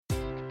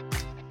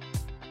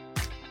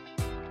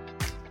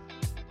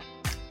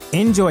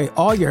Enjoy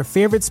all your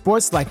favorite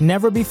sports like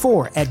never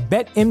before at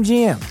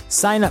BetMGM.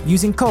 Sign up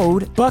using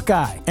code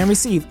Buckeye and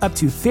receive up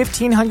to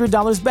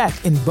 $1,500 back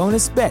in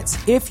bonus bets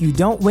if you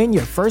don't win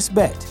your first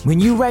bet. When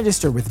you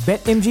register with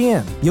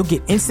BetMGM, you'll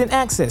get instant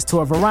access to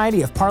a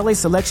variety of parlay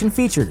selection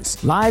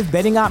features, live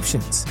betting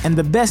options, and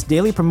the best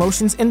daily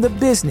promotions in the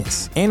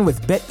business. And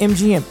with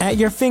BetMGM at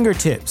your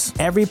fingertips,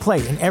 every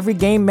play and every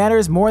game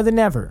matters more than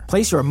ever.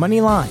 Place your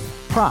money line,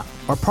 prop,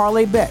 or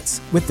parlay bets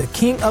with the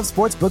king of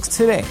sportsbooks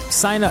today.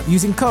 Sign up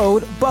using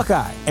code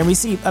Buckeye and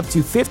receive up to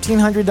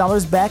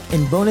 $1,500 back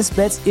in bonus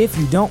bets if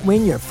you don't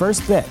win your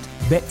first bet.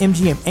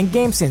 BetMGM and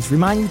GameSense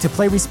remind you to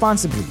play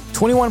responsibly.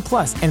 21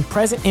 plus and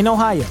present in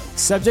Ohio,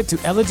 subject to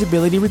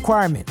eligibility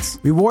requirements.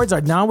 Rewards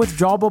are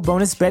non-withdrawable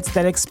bonus bets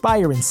that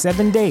expire in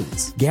 7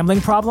 days. Gambling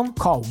problem?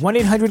 Call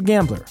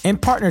 1-800-GAMBLER. In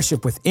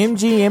partnership with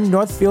MGM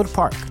Northfield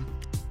Park.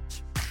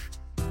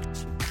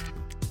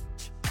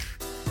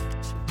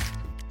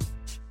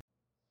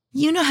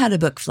 You know how to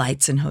book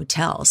flights and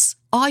hotels.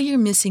 All you're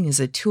missing is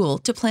a tool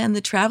to plan the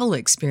travel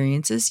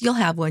experiences you'll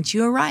have once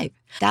you arrive.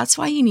 That's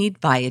why you need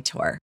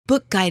Viator.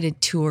 Book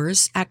guided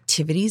tours,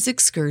 activities,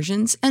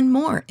 excursions, and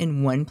more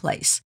in one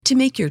place to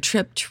make your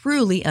trip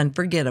truly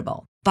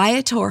unforgettable.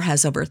 Viator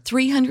has over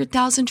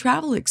 300,000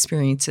 travel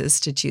experiences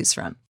to choose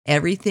from.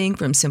 Everything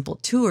from simple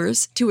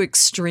tours to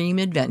extreme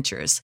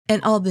adventures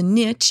and all the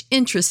niche,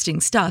 interesting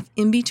stuff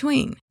in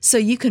between. So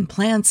you can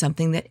plan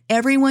something that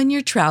everyone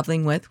you're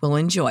traveling with will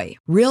enjoy.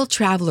 Real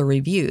traveler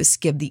reviews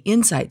give the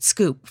inside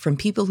scoop from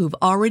people who've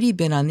already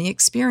been on the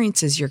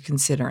experiences you're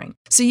considering.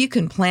 So you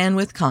can plan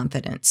with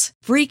confidence.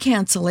 Free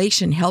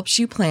cancellation helps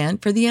you plan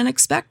for the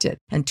unexpected.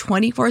 And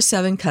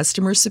 24/7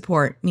 customer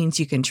support means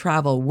you can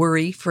travel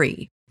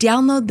worry-free.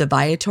 Download the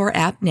Viator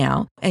app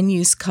now and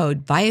use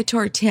code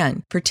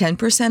Viator10 for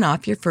 10%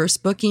 off your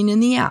first booking in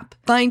the app.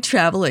 Find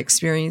travel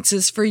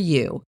experiences for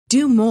you.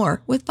 Do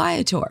more with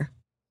Viator.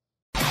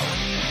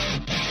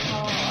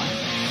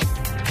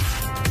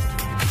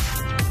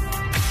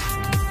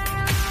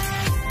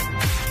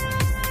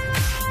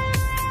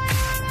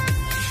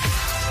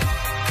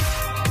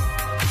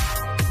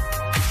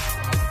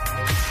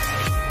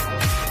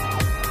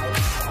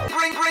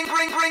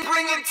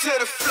 Bring it to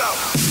the flow.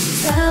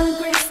 Silent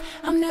grace.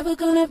 I'm never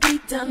gonna be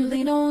done,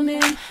 lean on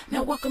in.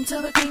 Now welcome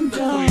to the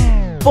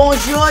kingdom.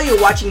 Bonjour,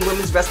 you're watching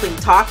Women's Wrestling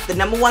Talk, the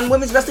 #1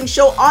 women's wrestling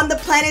show on the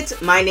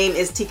planet. My name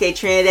is TK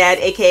Trinidad,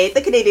 aka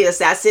the Canadian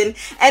Assassin,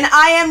 and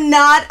I am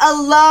not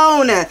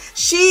alone.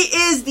 She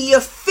is the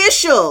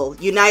official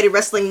United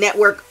Wrestling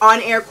Network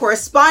on-air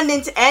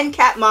correspondent and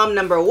cat mom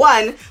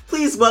 #1.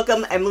 Please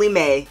welcome Emily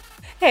May.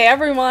 Hey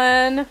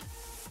everyone.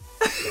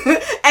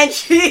 And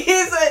she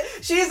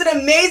is an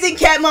amazing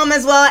cat mom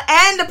as well,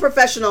 and a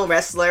professional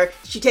wrestler.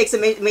 She takes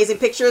amazing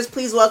pictures.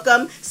 Please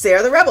welcome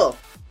Sarah the Rebel.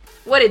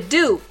 What it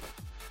do?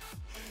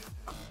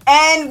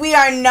 And we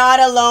are not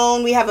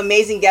alone. We have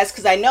amazing guests,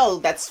 because I know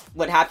that's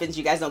what happens.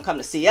 You guys don't come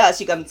to see us.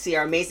 You come to see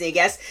our amazing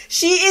guests.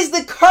 She is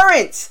the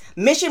current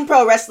Mission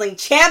Pro Wrestling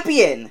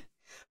champion.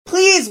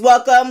 Please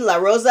welcome La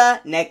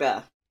Rosa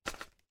Negra.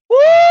 Woo!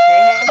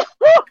 Hey.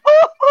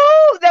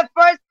 The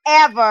first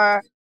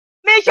ever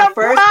Mission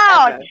Pro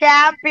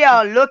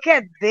champion. Look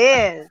at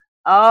this.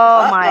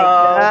 Oh my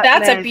god.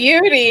 That's a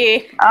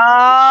beauty.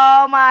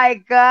 Oh my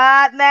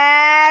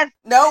goodness.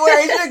 No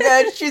worries, you're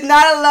good. She's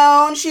not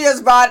alone. She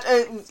has brought,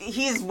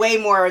 he's way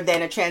more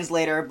than a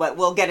translator, but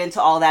we'll get into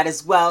all that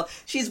as well.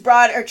 She's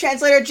brought her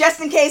translator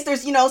just in case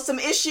there's, some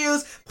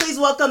issues. Please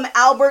welcome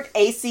Albert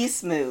A.C.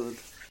 Smooth.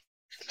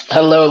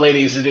 Hello,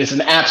 ladies. It is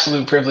an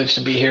absolute privilege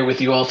to be here with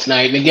you all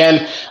tonight. And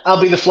again, I'll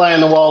be the fly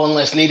on the wall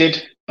unless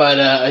needed. But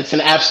it's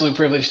an absolute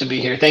privilege to be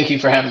here. Thank you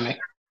for having me.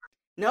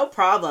 No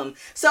problem.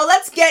 So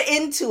let's get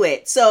into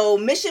it. So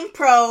Mission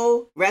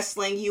Pro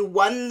Wrestling, you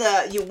won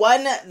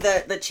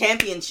the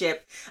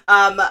championship.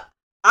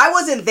 I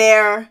wasn't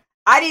there.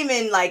 I didn't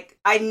even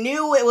I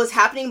knew it was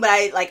happening, but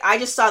I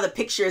just saw the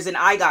pictures and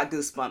I got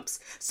goosebumps.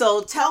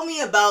 So tell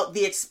me about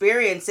the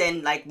experience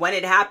and when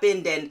it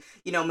happened, and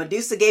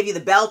Medusa gave you the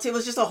belt. It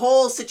was just a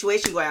whole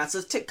situation going on.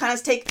 So take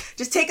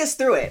us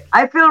through it.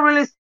 I feel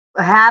really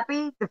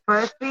happy, the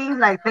first thing,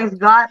 thanks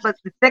God, but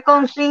the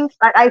second thing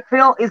I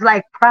feel is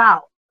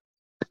proud.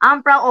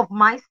 I'm proud of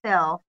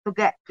myself to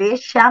get this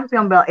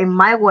champion belt in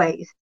my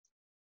waist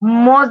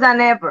more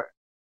than ever.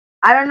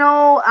 I don't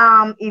know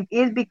if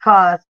it's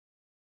because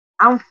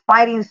I'm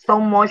fighting so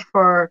much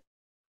for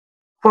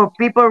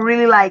people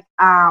really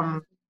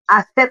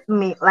accept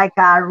me like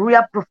a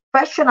real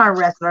professional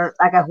wrestler,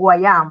 who I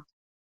am,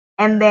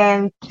 and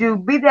then to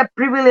be the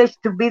privilege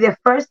to be the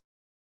first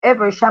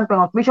ever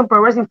champion of Mission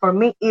Pro Wrestling for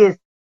me is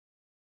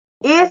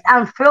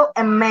and feel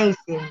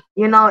amazing.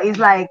 It's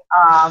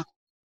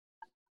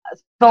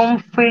some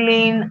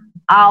feeling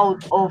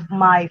out of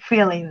my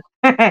feelings.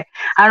 I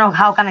don't know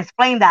how can I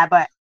explain that,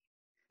 but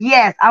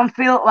yes, I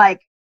feel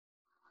like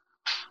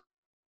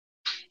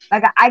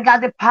I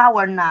got the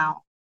power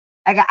now.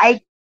 I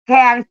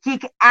can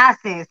kick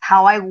asses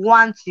how I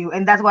want to,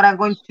 and that's what I'm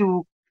going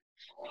to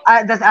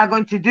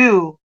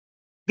do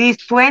this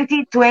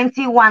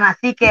 2021.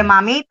 Así que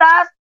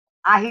mamitas,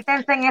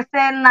 agítense en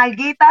ese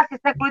nalguitas y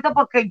ese culito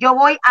porque yo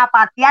voy a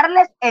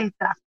patearles el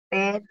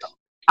trasero.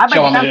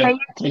 You want me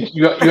to,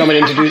 you want me to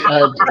introduce?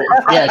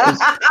 Yeah, because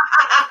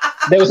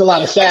there was a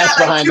lot of sass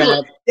behind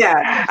that.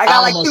 Yeah, I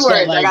got like 2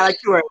 words. I got like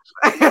 2 words.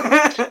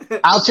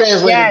 I'll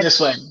translate it this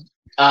way.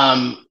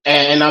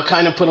 And I'll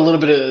kind of put a little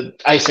bit of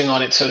icing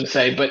on it, so to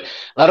say. But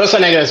La Rosa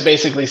Negra is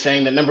basically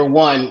saying that, number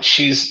one,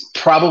 she's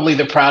probably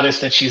the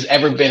proudest that she's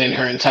ever been in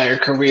her entire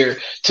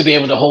career to be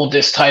able to hold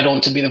this title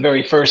and to be the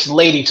very first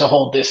lady to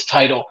hold this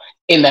title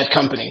in that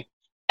company.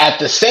 At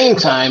the same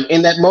time,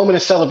 in that moment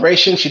of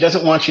celebration, she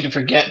doesn't want you to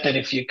forget that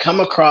if you come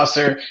across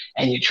her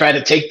and you try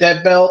to take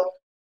that belt,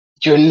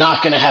 you're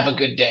not going to have a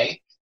good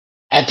day.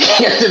 At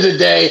the end of the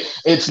day,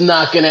 it's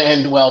not going to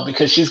end well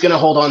because she's going to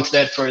hold on to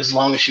that for as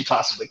long as she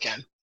possibly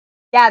can.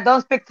 Yeah,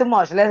 don't speak too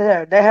much.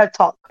 Let her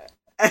talk.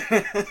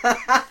 Okay,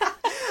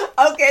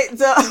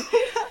 so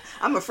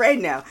I'm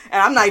afraid now,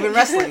 and I'm not even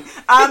wrestling.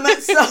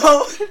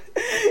 So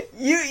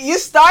you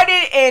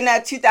started in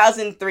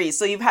 2003,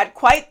 so you've had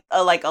quite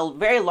a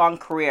very long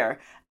career.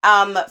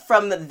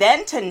 From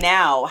then to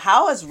now,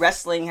 how has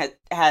wrestling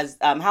how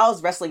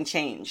has wrestling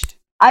changed?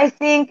 I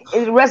think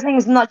wrestling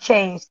is not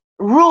changed.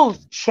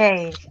 Rules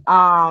change.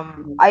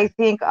 I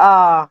think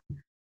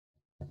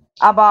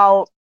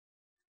about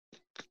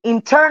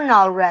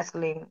internal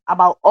wrestling,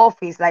 about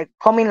office, like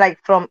coming like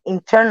from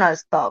internal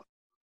stuff.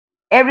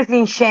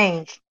 Everything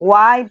changed.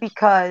 Why?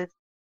 Because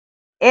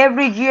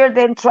every year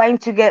they're trying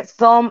to get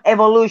some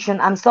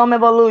evolution and some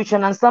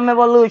evolution and some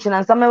evolution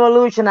and some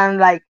evolution, and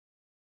like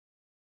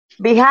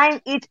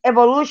behind each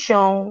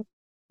evolution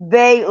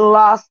they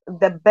lost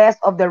the best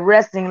of the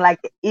wrestling, like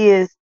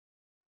is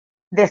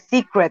the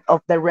secret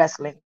of the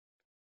wrestling,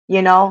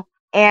 you know.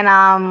 And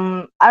I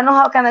don't know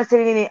how can I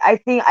say it. I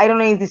think I don't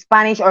know if the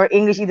Spanish or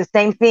English is the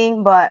same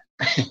thing, but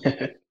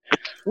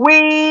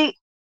we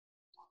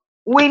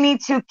need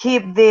to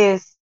keep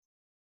this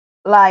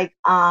like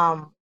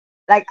a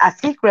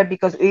secret,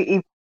 because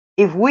if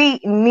we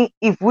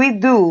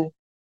do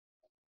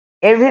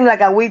everything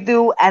like we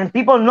do, and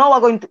people know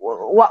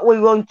what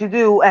we're going to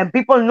do, and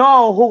people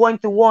know who's going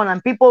to win,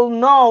 and people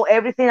know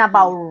everything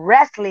about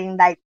wrestling,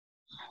 like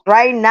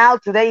right now,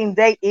 today in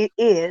day, it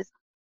is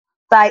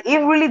like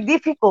it's really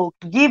difficult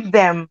to give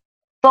them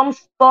some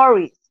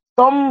stories,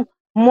 some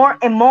more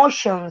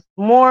emotions,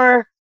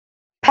 more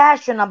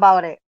passion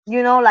about it.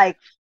 You know, like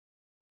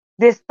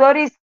the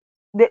stories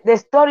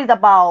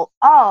about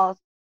us.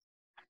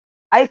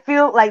 I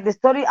feel like the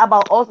story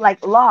about us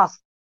like lost.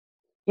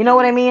 You know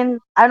what I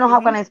mean? I don't know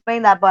how can I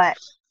explain that, but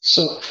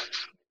so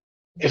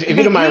if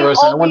you don't mind,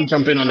 Rosa, I want to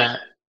jump in on that.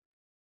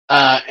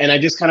 And I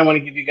just kind of want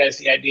to give you guys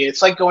the idea.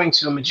 It's like going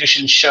to a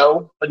magician's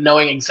show, but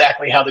knowing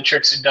exactly how the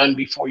tricks are done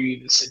before you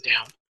even sit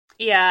down.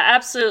 Yeah,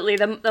 absolutely.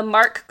 The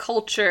mark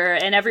culture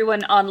and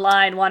everyone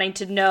online wanting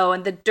to know,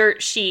 and the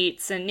dirt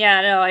sheets. And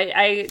yeah, no,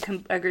 I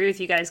agree with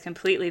you guys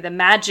completely. The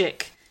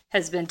magic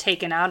has been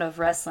taken out of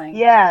wrestling.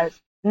 Yes.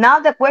 Now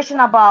the question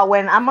about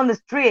when I'm on the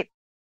street,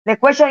 the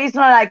question is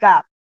not like,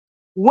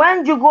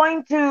 when you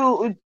going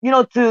to,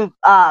 to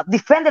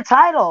defend the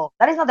title?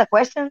 That is not the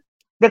question.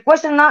 The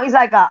question now is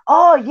like,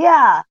 oh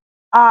yeah,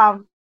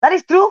 that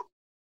is true.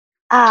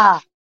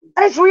 That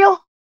is real.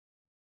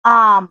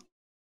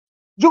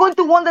 You're going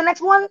to win the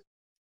next one.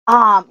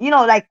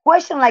 Like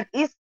question like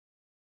is.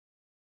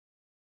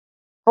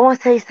 Como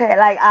se dice?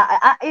 Like,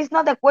 it's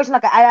not the question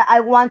like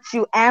I want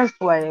to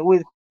answer it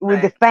with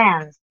the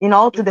fans,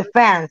 to the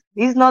fans.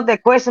 It's not the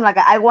question like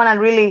I want to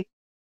really,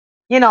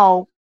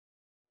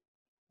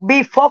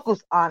 be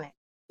focused on it.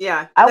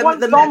 Yeah. I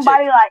want somebody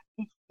magic. Like,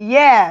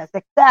 yes,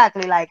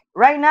 exactly. Like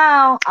right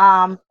now,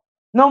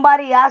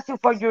 nobody asks you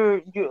for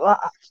your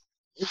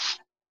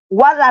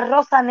what La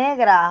Rosa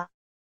Negra,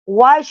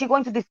 why is she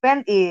going to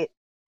defend it?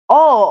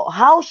 Oh,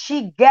 how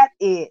she get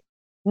it?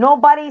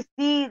 Nobody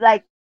see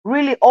like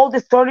really all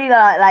the story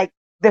that like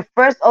the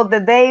first of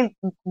the day,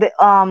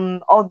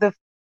 I'm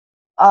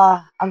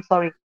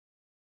sorry,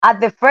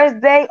 at the first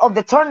day of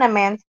the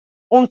tournament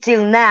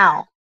until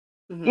now.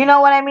 Mm-hmm. You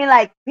know what I mean?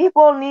 Like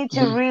people need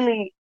to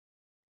really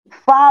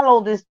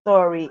follow the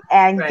story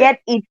and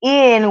get it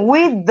in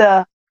with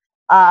the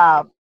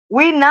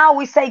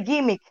we say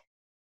gimmick,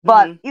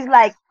 but it's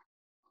like,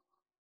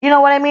 you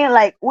know what I mean?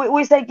 Like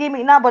we say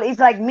gimmick now, but it's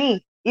like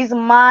me. It's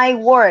my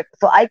work.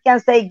 So I can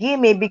say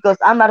gimmick because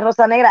I'm La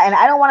Rosa Negra, and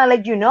I don't want to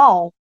let you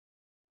know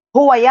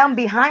who I am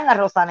behind La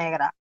Rosa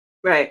Negra.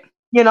 Right.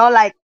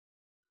 Like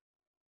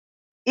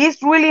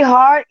it's really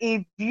hard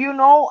if you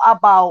know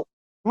about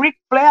Ric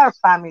Flair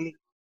family,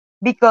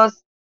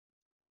 because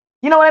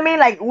you know what I mean?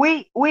 Like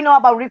we know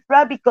about Ric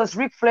Flair because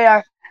Ric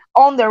Flair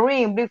on the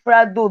ring, Ric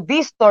Flair do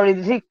this story,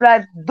 Ric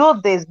Flair do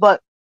this,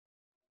 but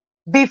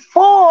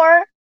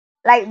before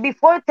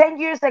 10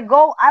 years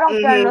ago, I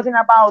don't care nothing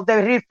about the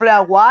Ric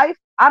Flair wife.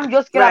 I'm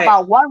just care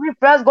about what Ric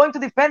Flair is going to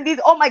defend this.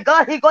 Oh my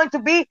God, he's going to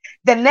be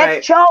the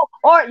next show,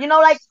 or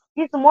like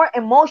it's more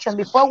emotion.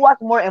 Before was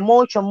more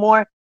emotion,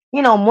 more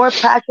more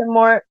passion,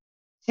 more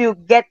to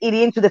get it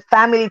into the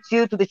family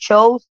too, to the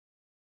shows.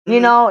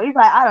 It's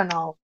like I don't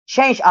know,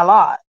 change a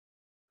lot.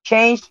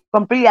 changed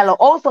completely a lot.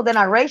 Also, the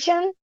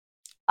narration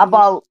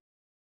about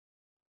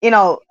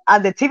the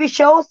TV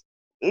shows,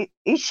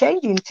 it's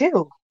changing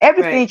too.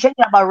 Everything is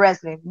changing about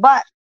wrestling,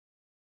 but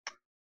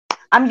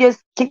I'm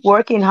just keep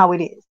working how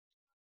it is.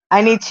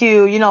 I need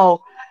to,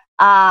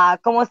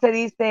 como se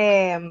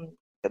dice,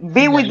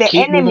 be with the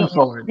enemy.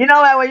 You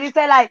know, when you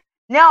say like,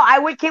 no, I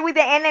will keep with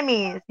the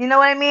enemies. You know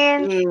what I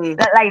mean?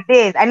 Like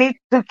this. I need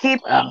to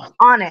keep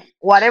on it.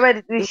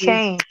 Whatever is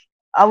change,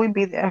 I will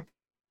be there.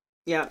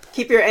 Yeah,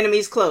 keep your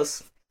enemies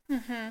close.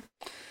 Mm-hmm.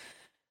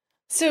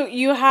 So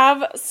you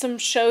have some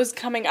shows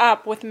coming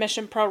up with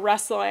Mission Pro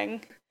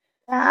Wrestling.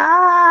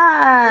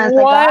 Can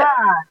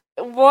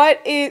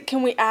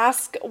we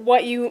ask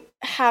what you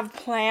have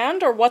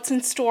planned or what's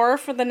in store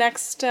for the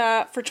next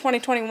for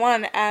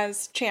 2021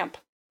 as champ?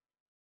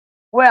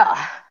 Well,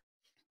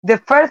 the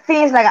first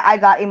things like I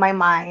got in my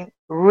mind,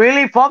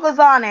 really focus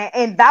on it,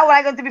 and that what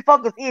I'm going to be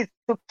focused is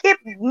to keep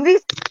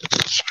this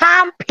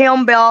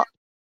champion belt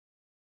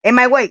in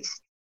my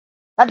waist.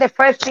 That's the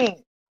first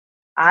thing.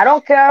 I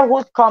don't care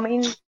who's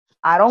coming.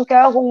 I don't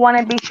care who want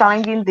to be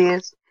challenging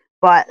this.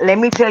 But let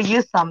me tell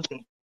you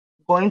something.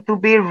 Going to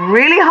be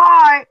really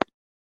hard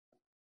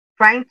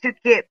trying to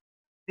keep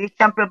this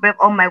champion belt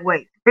on my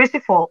waist. First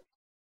of all,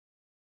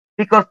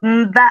 because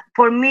that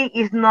for me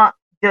is not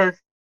just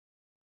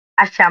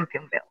a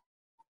champion belt.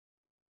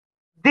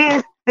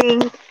 These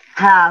things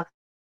have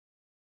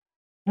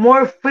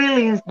more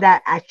feelings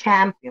than a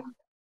champion.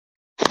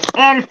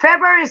 And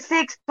February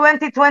 6,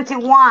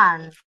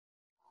 2021,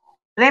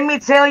 let me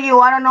tell you,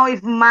 I don't know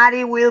if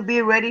Maddie will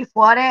be ready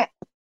for it,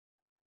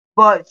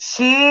 but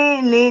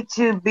she needs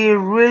to be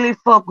really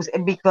focused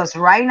because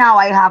right now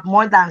I have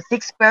more than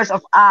 6 pairs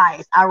of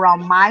eyes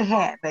around my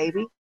head,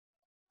 baby.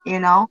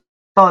 So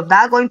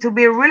that's going to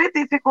be really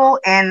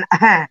difficult, and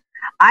I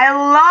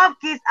love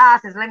kiss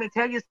asses. Let me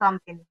tell you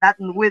something. That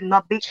will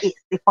not be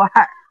easy for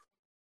her.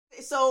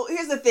 So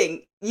here's the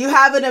thing. You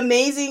have an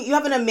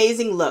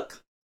amazing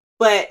look,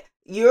 but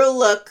your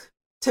look,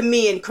 to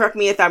me, and correct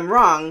me if I'm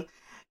wrong,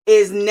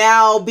 is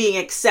now being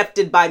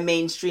accepted by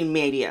mainstream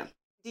media.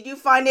 Did you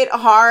find it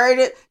hard?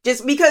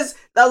 Just because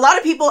a lot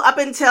of people up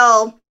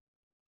until,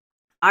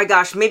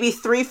 maybe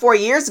 3-4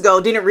 years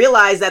ago didn't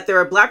realize that there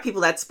are Black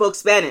people that spoke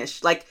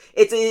Spanish. Like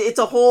it's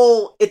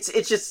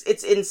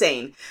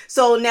insane.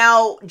 So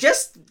now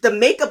just the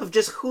makeup of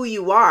just who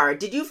you are,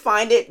 did you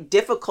find it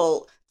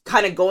difficult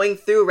kind of going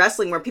through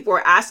wrestling where people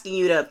were asking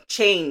you to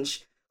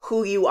change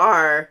who you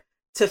are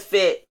to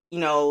fit,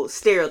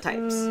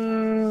 stereotypes?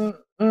 No,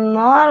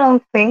 I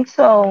don't think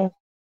so.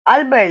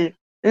 Albert,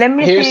 let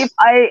me see if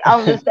I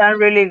understand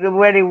really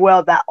very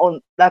well that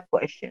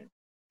question.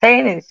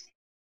 Tennis.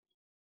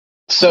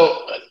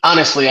 So,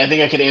 honestly, I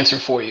think I could answer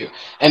for you.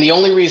 And the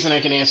only reason I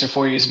can answer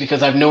for you is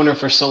because I've known her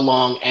for so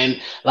long,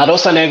 and La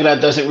Rosa Negra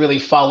doesn't really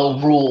follow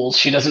rules.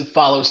 She doesn't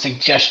follow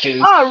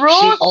suggestions. Oh, rules?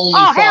 She only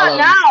follows... hell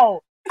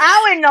no.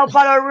 I will not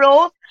follow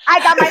rules. I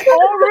got my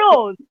own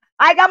rules.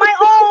 I got my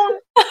own.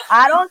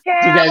 I don't care.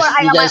 I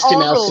got my own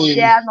rules.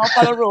 Yeah, no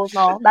follow rues.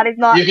 No, that is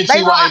not. You can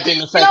see why it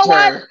didn't affect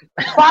her.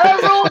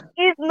 Follow rules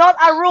is not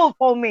a rule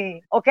for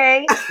me.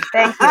 Okay,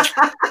 thank you.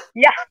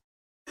 Yeah.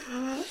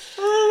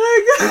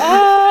 Oh my God.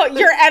 Oh,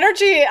 your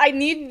energy. I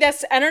need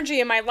this energy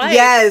in my life.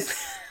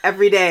 Yes,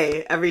 every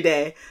day.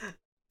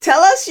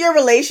 Tell us your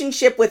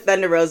relationship with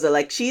Thunder Rosa.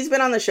 Like, she's been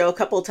on the show a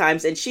couple of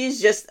times, and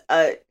she's just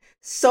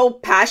so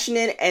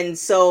passionate and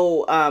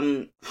so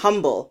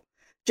humble.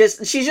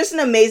 She's just an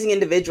amazing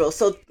individual.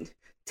 So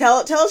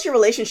tell us your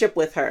relationship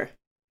with her.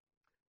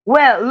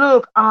 Well,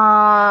 look,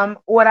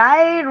 what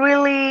I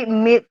really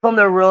met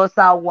Thunder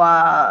Rosa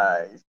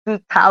was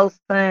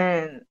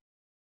 2000.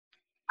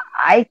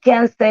 I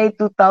can say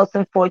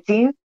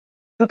 2014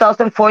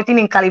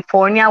 in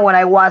California when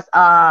I was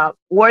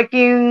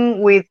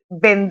working with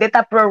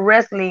Vendetta Pro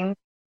Wrestling.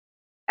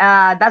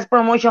 That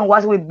promotion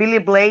was with Billy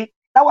Blade.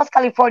 That was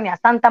California,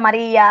 Santa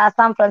Maria,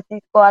 San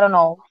Francisco, I don't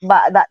know,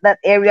 but that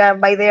area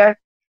by there.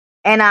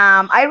 And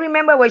I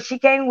remember when she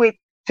came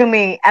to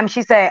me and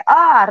she said,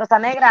 Rosa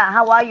Negra,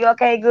 how are you?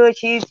 Okay, good.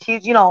 She's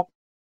 ¿cómo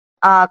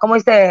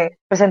dice?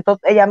 Presentó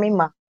ella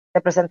misma.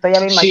 Se presentó ella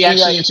misma. She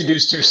actually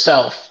introduced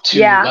herself to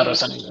La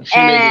Rosa Negra.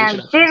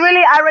 She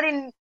really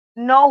already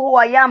know who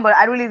I am, but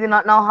I really did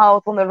not know how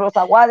Thunder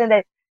Rosa was.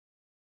 And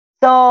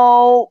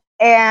so,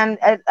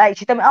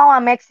 she told me,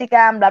 I'm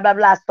Mexican, blah, blah,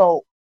 blah.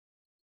 So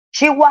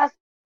she was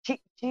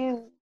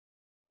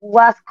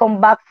come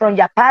back from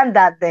Japan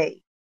that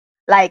day.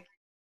 Like,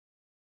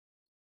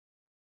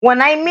 when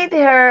I meet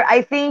her,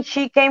 I think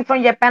she came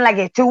from Japan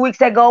like 2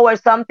 weeks ago or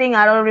something.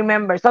 I don't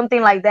remember.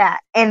 Something like that.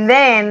 And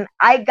then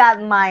I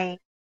got my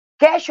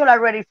schedule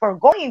already for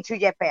going to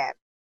Japan.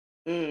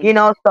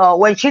 So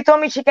when she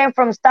told me she came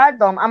from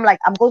Stardom, I'm like,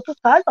 I'm going to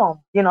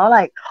Stardom.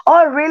 Like,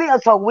 oh, really?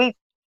 So we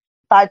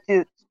start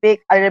to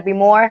speak a little bit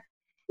more.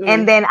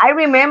 And then I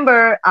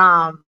remember,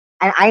 and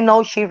I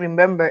know she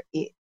remembered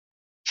it.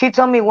 She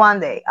told me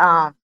one day,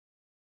 I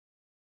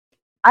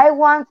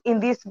want in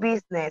this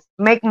business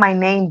make my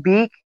name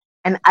big,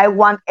 and I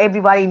want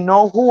everybody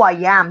know who I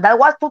am. That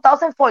was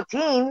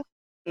 2014.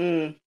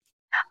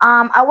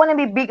 I want to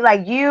be big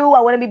like you.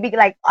 I want to be big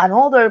like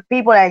another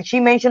people. And she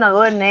mentioned a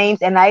lot of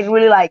names, and I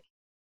really like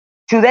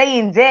today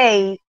in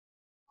day.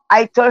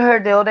 I told her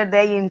the other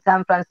day in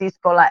San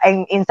Francisco, like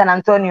in San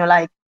Antonio,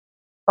 like,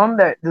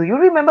 Thunder, do you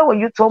remember when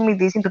you told me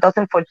this in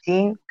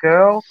 2014,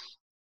 girl?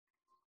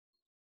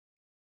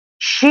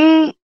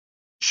 She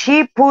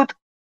put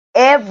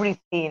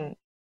everything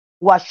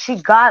what she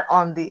got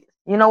on this.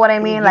 You know what I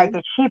mean? Like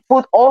she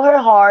put all her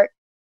heart.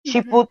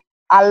 She put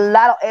a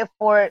lot of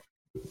effort,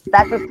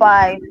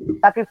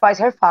 sacrifice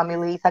her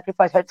family,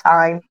 sacrifice her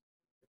time,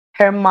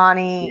 her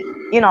money.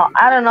 You know,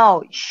 I don't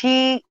know.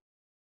 She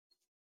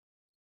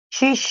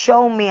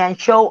showed me and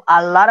showed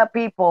a lot of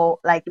people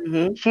like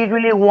she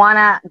really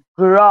wanna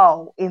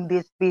grow in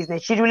this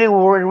business. She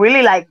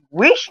really like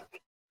wish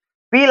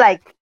be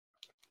like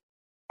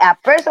a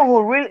person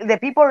who really the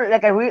people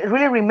like I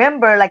really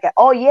remember like,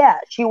 oh yeah,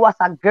 she was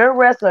a good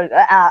wrestler,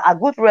 a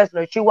good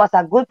wrestler. She was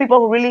a good people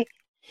who really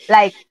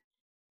like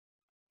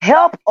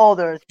help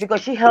others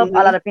because she helped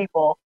a lot of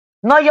people,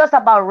 not just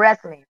about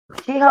wrestling.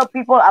 She helped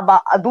people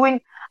about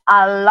doing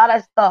a lot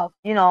of stuff.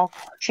 You know,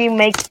 she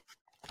makes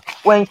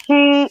when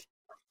she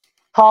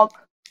talk.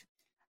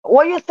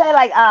 What you say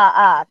like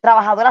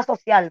trabajadora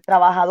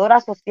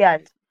social.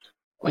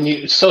 When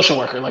you social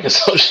worker, like a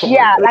social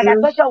Yeah, worker. like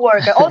a social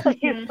worker. Also,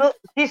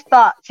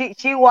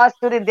 she was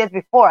studying this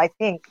before, I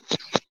think,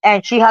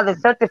 and she had a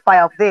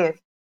certificate of this.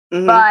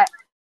 But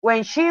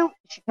when she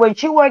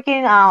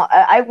working,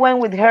 I went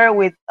with her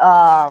with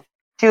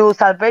to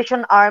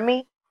Salvation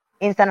Army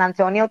in San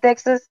Antonio,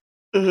 Texas,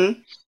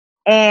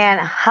 and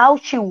how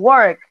she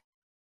work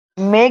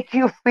make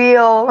you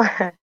feel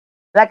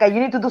like you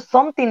need to do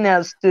something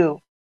else too.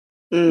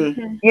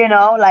 You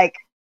know, like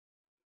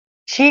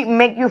she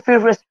make you feel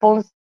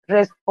responsible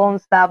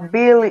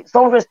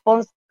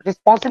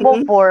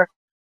for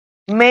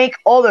make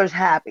others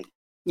happy.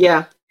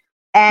 Yeah.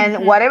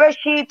 And whatever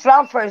she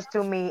transfers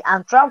to me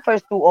and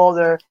transfers to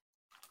others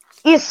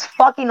is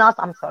fucking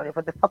awesome. I'm sorry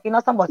for the fucking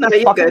awesome, but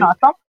it's fucking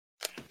awesome.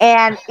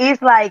 And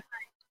it's like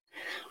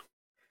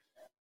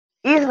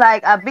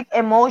a big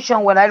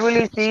emotion when I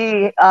really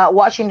see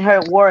watching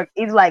her work.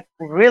 It's like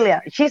really,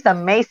 she's an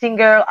amazing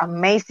girl,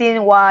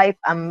 amazing wife,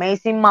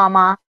 amazing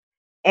mama,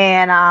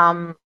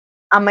 and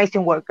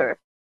amazing worker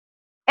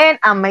and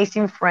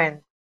amazing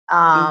friend.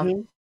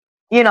 You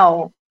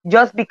know,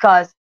 just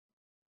because,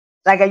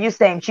 like I was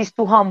saying, she's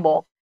too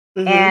humble.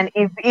 And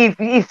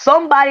if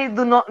somebody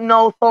do not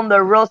know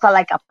Thunder Rosa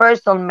like a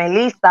person,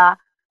 Melissa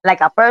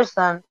like a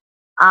person,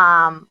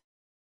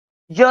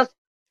 just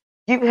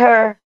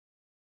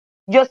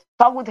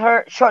talk with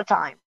her short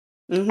time,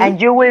 and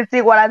you will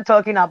see what I'm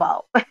talking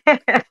about.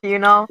 You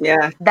know,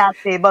 that's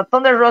it. But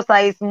Thunder Rosa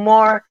is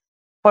more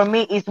for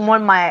me. It's more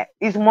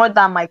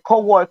than my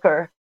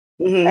coworker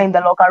in the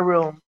local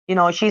room. You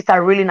know, she's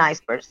a really nice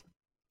person.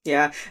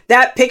 Yeah,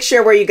 that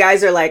picture where you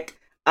guys are like,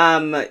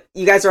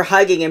 you guys are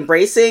hugging,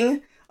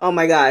 embracing. Oh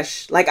my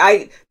gosh!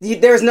 Like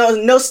there's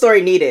no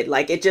story needed.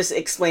 Like it just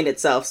explained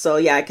itself. So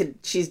yeah,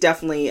 she's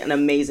definitely an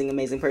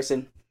amazing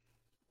person.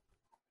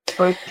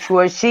 For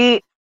sure,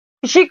 she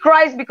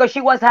cries because she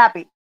was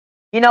happy,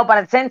 you know. But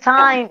at the same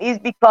time, it's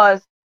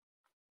because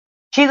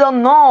she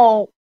don't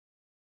know.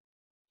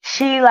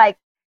 She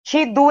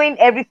doing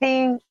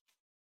everything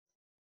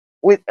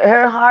with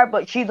her heart,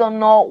 but she don't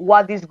know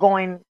what is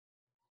going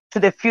to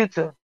the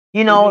future.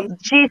 You know,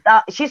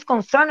 she's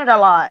concerned a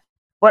lot.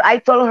 But I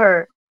told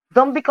her,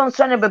 don't be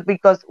concerned, but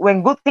because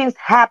when good things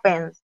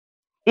happen,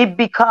 it's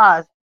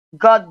because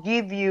God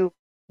give you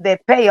the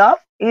payoff.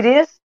 It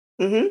is,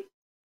 you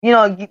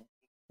know,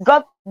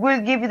 God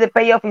will give you the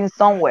payoff in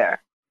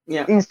somewhere,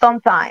 in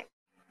some time,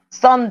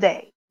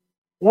 someday.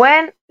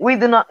 When we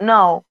do not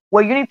know,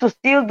 well, you need to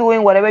still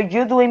doing whatever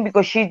you're doing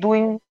because she's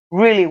doing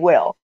really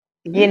well,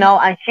 you know,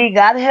 and she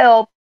got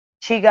help.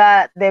 She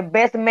got the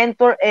best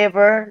mentor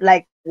ever,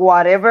 like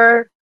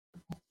whatever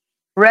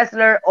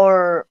wrestler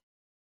or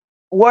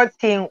work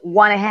team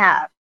want to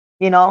have,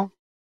 you know.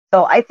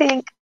 So I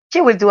think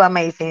she will do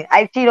amazing.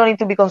 She don't need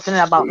to be concerned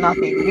about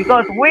nothing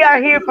because we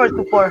are here for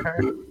support her.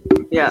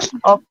 Yeah,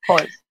 of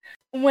course.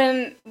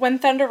 When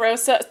Thunder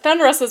Rosa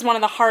is one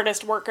of the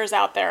hardest workers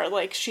out there.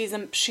 Like she's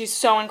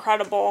so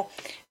incredible,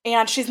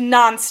 and she's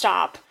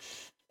nonstop.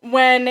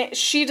 When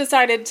she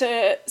decided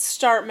to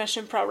start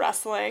Mission Pro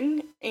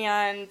Wrestling,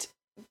 and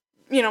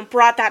you know,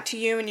 brought that to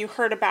you, and you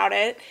heard about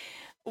it,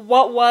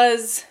 what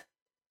was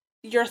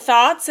your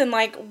thoughts, and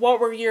like what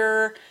were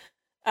you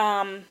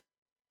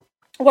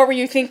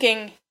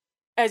thinking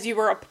as you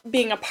were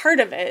being a part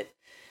of it?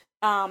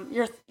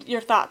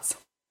 Your thoughts.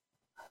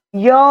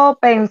 Yo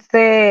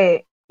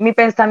pensé, mi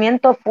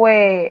pensamiento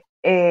fue,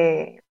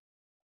 en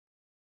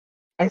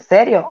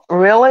serio,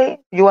 really?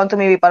 You want to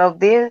be part of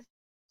this?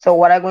 So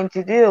what I'm going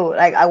to do?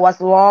 Like I was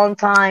long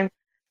time,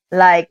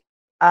 like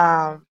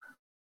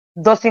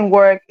doesn't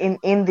work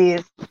in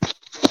this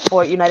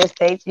for United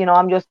States. You know,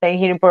 I'm just staying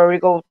here in Puerto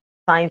Rico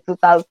since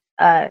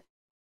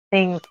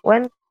 2018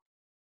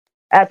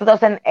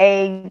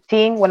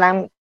 when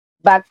I'm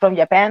back from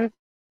Japan,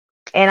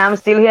 and I'm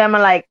still here. I'm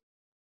like,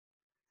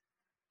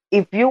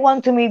 if you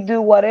want to me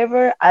do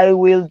whatever, I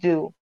will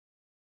do.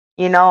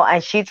 You know,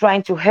 and she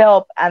trying to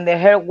help, and the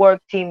her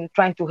work team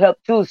trying to help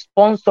too.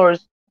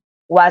 Sponsors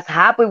was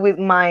happy with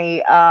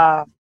my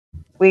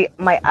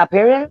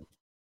appearance.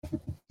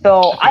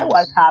 So I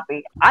was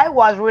happy. I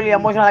was really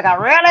emotional. Like,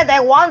 really, they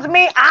want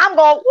me. I'm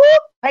going,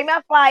 whoop, pay me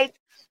a flight.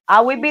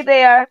 I will be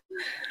there.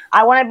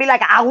 I want to be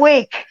like a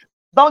week.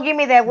 Don't give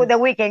me the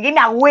weekend. Give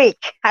me a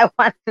week. I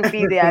want to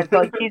be there.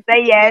 So she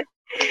said yes.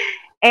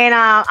 And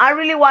I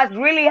really was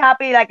really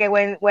happy. Like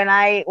when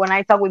I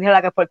talked with her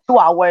like for 2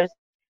 hours,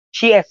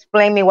 she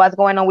explained me what's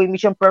going on with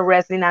Mission Pro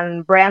Wrestling,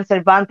 and Brian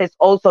Cervantes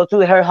also too,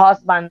 her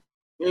husband.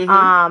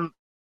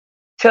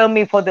 Tell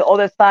me for the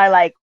other side,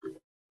 like,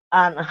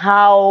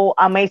 how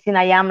amazing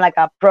I am, like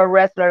a pro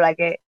wrestler. Like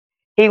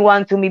he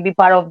wants to me be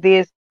part of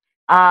this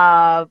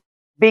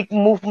big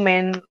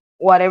movement,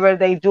 whatever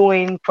they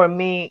doing for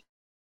me.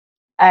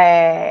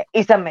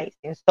 It's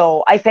amazing.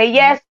 So I say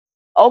yes.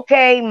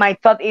 Okay, my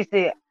thought is,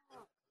 woo!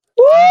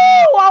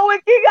 I will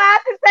kick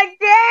asses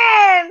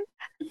again.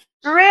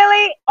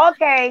 Really?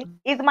 Okay,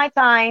 it's my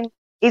time.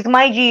 It's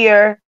my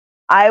year.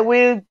 I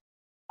want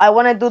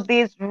to do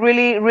this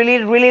really,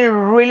 really, really,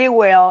 really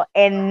well.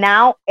 And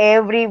now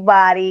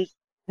everybody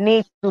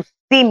needs to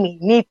see me,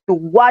 needs to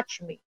watch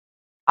me.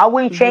 I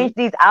will change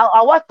this.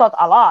 I was taught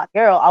a lot,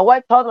 girl. I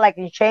was taught like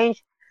to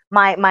change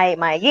my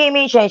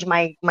gimmick, change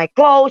my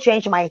clothes,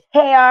 change my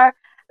hair.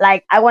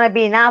 Like, I want to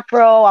be an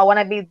afro. I want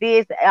to be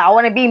this. I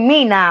want to be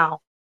me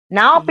now.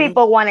 Now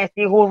people want to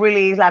see who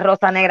really is La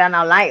Rosa Negra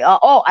now. Like,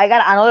 oh, I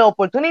got another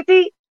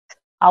opportunity.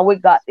 We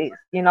got this,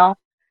 you know?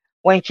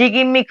 When she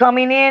give me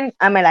coming in,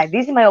 I'm like,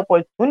 this is my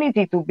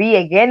opportunity to be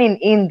again in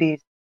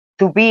indies,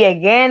 to be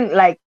again,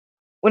 like,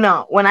 you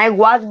know, when I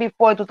was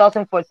before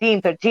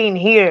 2014, 13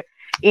 here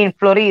in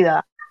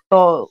Florida.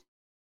 So,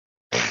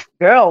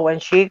 girl, when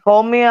she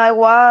called me, I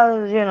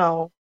was, you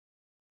know,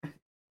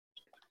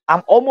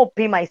 I'm almost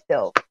pee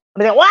myself.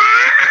 I'm like, wow,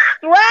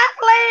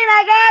 wrestling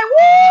again,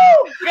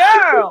 woo,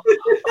 girl.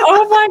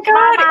 Oh my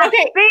God.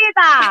 Okay.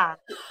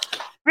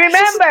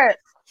 Remember.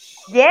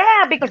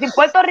 Yeah, because in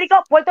Puerto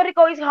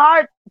Rico is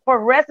hard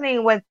for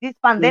wrestling when this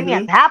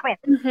pandemic happened.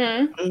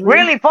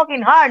 Really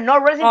fucking hard. No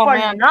wrestling for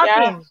nothing.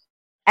 Yeah.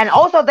 And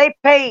also they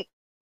pay.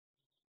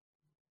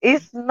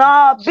 It's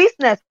not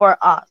business for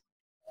us.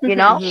 You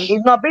know,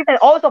 it's not business.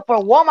 Also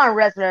for woman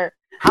wrestler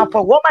and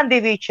for woman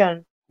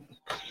division,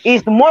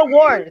 it's more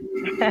work.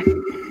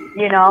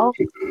 You know,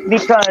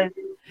 because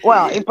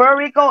in Puerto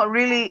Rico,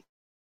 really,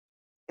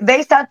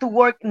 they start to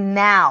work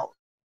now.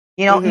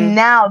 You know,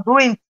 now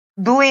doing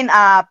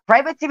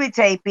private TV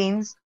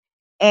tapings,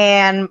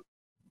 and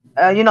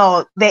you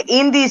know, the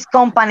indies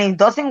company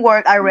doesn't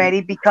work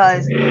already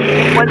because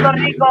in Puerto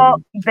Rico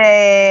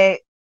the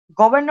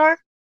governor,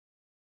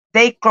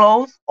 they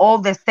close all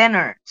the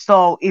center.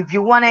 So if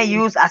you want to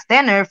use a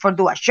center for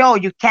do a show,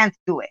 you can't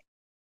do it.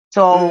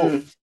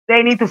 So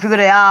they need to figure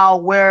it out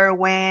where,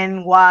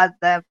 when, what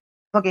the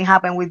fucking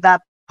happened with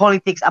that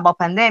politics about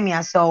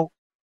pandemic. So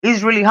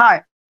it's really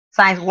hard.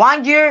 Since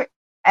 1 year,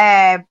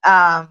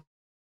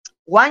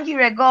 1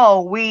 year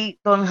ago, we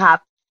don't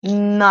have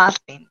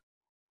nothing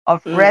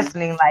of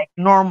wrestling like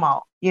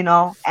normal, you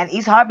know, and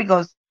it's hard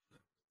because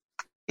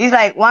it's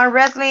like one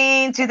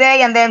wrestling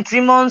today, and then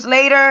 3 months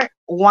later,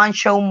 one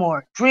show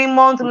more. 3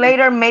 months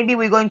later, maybe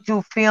we're going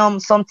to film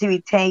some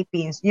TV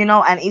tapings, you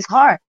know, and it's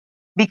hard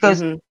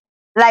because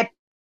like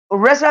a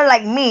wrestler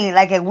like me,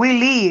 like we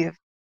live,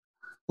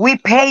 we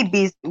pay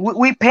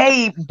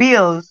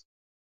bills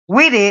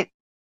with it,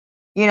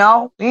 you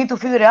know, we need to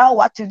figure out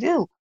what to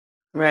do.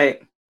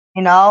 Right.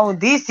 You know,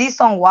 this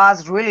season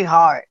was really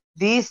hard.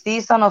 This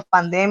season of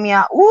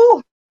pandemia,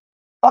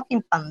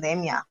 fucking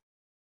pandemia.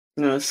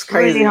 No, it's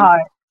crazy. Really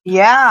hard.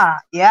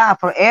 Yeah,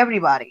 for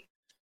everybody.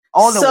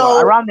 All the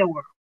world, around the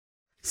world.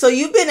 So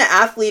you've been an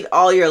athlete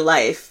all your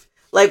life.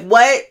 Like,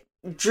 what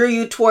drew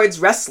you towards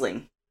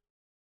wrestling?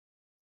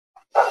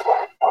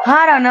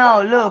 I don't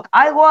know. Look,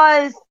 I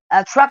was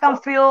a track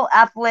and field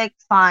athlete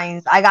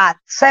since I got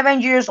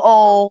 7 years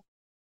old.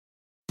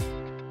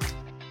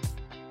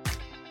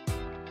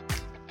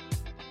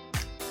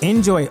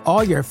 Enjoy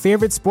all your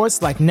favorite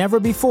sports like never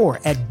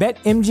before at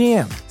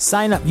BetMGM.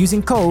 Sign up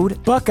using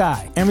code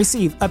Buckeye and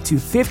receive up to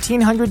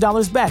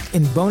 $1,500 back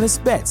in bonus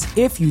bets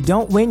if you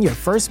don't win your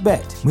first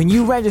bet. When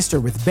you register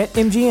with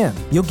BetMGM,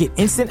 you'll get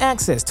instant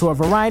access to a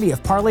variety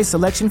of parlay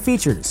selection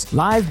features,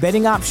 live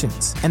betting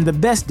options, and the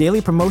best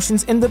daily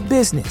promotions in the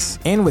business.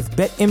 And with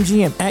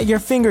BetMGM at your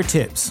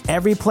fingertips,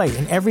 every play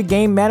and every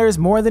game matters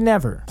more than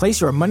ever.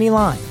 Place your money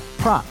line,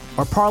 prop,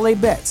 or parlay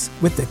bets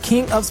with the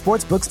king of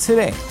sportsbooks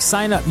today.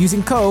 Sign up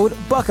using code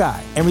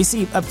Buckeye and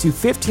receive up to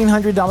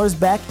 $1,500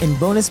 back in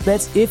bonus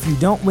bets if you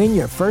don't win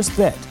your first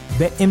bet.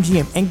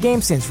 BetMGM and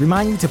GameSense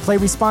remind you to play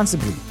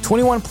responsibly.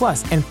 21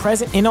 plus and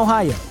present in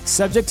Ohio,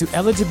 subject to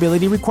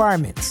eligibility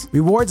requirements.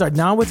 Rewards are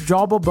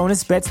non-withdrawable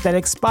bonus bets that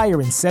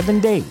expire in 7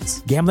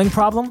 days. Gambling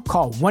problem?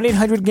 Call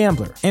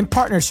 1-800-GAMBLER. In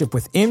partnership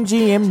with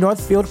MGM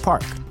Northfield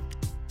Park.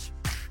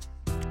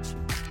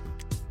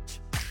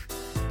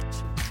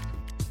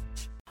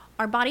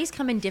 Our bodies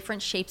come in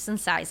different shapes and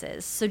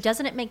sizes, so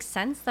doesn't it make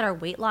sense that our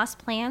weight loss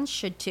plans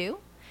should too?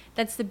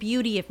 That's the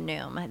beauty of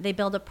Noom. They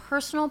build a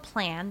personal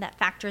plan that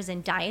factors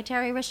in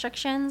dietary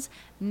restrictions,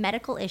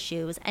 medical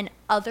issues, and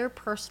other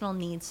personal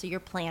needs so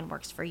your plan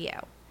works for you.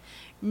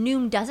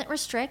 Noom doesn't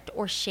restrict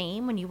or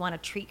shame when you want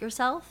to treat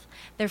yourself.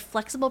 Their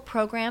flexible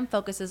program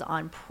focuses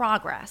on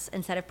progress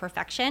instead of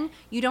perfection.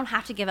 You don't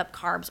have to give up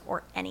carbs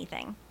or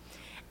anything.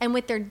 And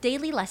with their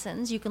daily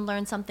lessons, you can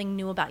learn something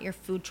new about your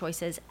food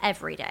choices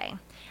every day.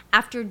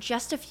 After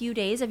just a few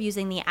days of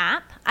using the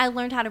app, I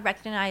learned how to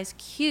recognize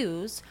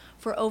cues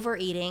for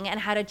overeating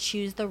and how to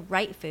choose the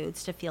right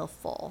foods to feel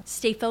full.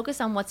 Stay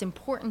focused on what's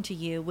important to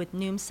you with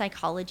Noom's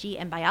psychology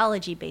and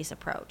biology-based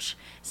approach.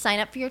 Sign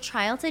up for your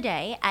trial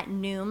today at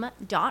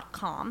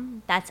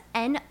Noom.com. That's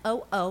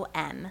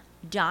Noom.com.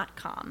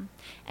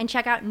 And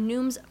check out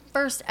Noom's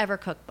first ever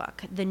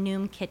cookbook, The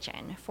Noom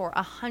Kitchen, for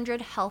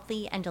 100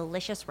 healthy and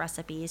delicious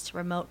recipes to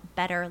promote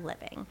better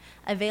living.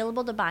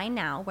 Available to buy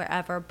now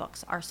wherever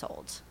books are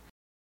sold.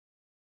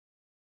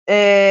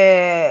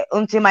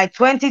 Until my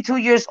 22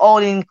 years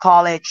old in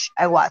college,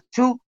 I was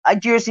 2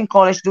 years in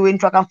college doing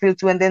track and field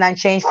too, and then I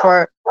changed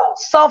for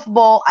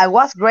softball. I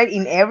was great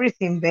in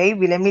everything,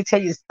 baby. Let me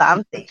tell you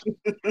something.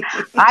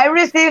 I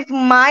received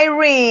my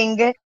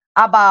ring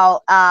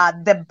about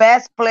the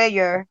best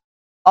player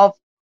of.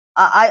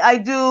 I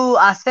do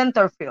a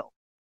center field.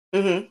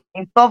 Mm-hmm.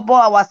 In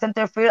softball, I was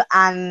center field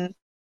and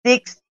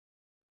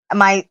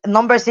my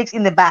number 6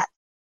 in the bat.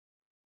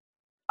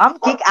 I'm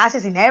kick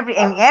asses in every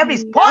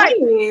sport.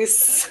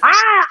 Nice.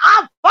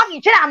 I'm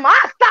fucking shit. I'm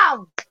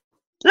awesome.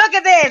 Look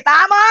at this.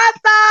 I'm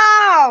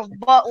awesome.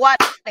 But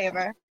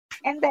whatever.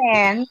 And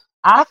then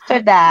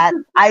after that,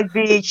 I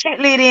did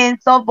cheerleading,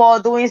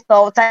 softball, doing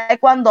stuff,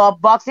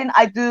 taekwondo, boxing.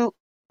 I do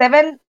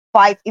 7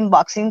 fights in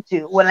boxing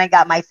too. When I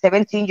got my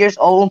 17 years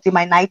old until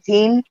my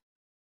 19,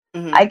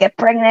 I get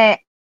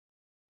pregnant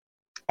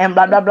and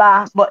blah, blah,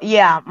 blah. But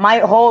yeah, my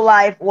whole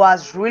life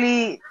was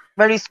really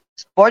very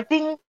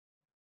sporting.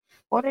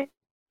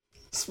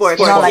 Sports.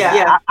 You know, like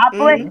yeah. I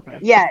play,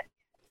 yeah.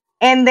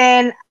 And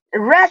then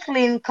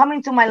wrestling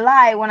coming to my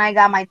life when I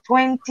got my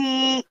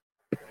 22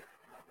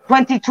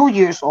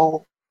 years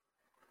old.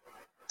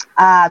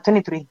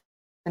 23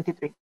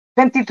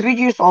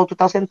 years old,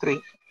 2003.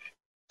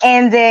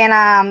 And then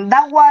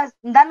that was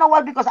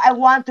because I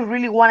want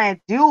to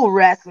do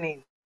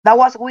wrestling. That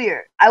was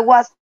weird. I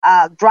was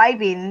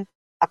driving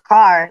a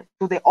car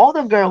to the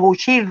other girl who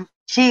she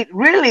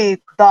really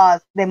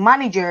does the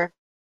manager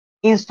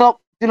in stuff,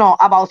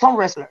 about some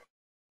wrestler,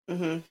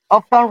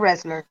 of some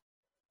wrestler.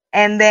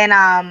 And then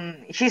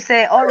she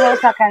said, "Oh,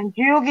 Rosa, can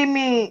you give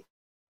me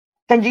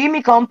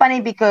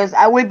company because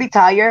I will be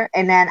tired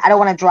and then I don't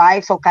want to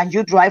drive. So can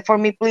you drive for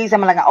me, please?"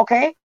 I'm like,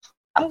 "Okay,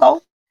 I'm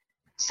go."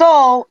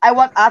 So I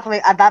was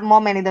athlete at that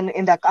moment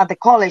at the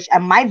college,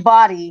 and my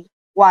body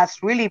was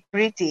really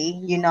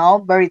pretty,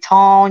 very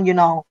toned,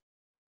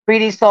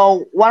 pretty.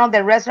 So one of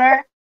the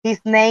wrestlers, his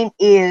name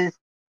is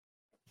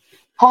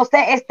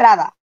Jose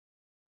Estrada.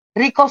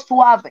 Rico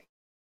Suave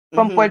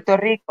from Puerto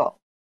Rico.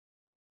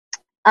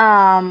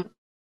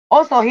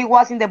 Also, he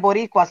was in the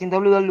Boricuas in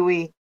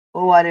WWE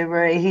or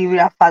whatever. He was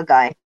a fat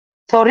guy.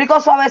 So Rico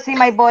Suave see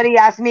my body,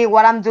 ask me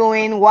what I'm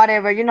doing,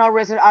 whatever.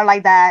 Wrestlers are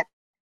like that.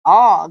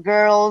 Oh,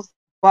 girls,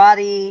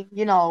 body,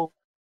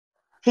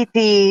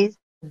 titties,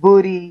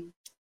 booty.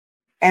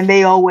 And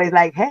they always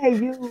like, "Hey,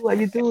 you, what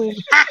you doing?"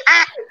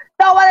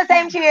 So what the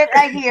same shit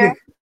right here.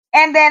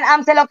 And then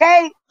I'm saying,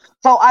 okay.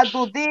 So I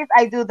do this,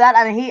 I do that,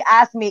 and he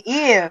asked me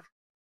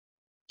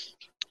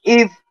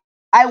if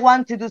I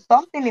want to do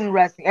something in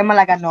wrestling. I'm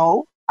like,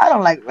 no, I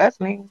don't like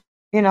wrestling.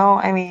 I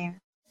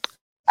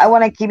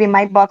want to keep in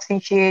my boxing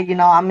shit,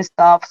 I'm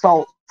stuff.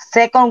 So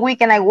second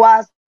weekend I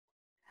was,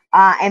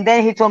 and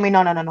then he told me,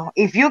 no.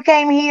 If you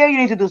came here, you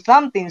need to do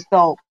something.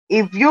 So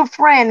if your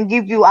friend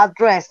give you a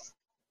dress,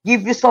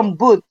 give you some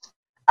boots,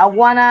 I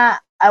wanna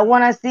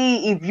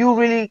see if you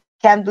really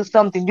can do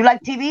something. You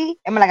like TV?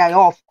 I'm like,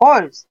 oh, of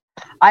course.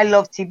 I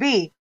love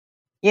TV.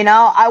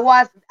 I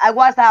was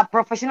a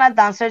professional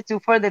dancer too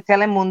for the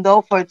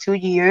Telemundo for 2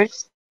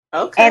 years.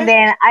 Okay. And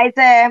then I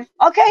said,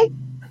 okay,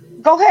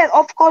 go ahead.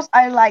 Of course,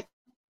 I like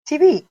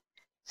TV.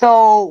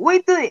 So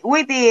we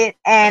did,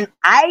 and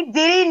I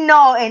didn't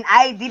know and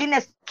I didn't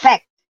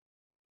expect.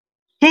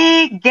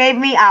 He gave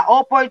me an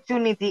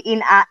opportunity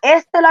in a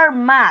stellar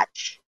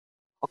match.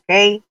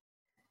 Okay.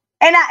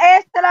 And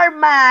a stellar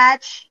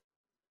match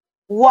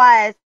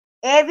was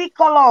Eddie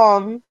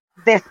Colon,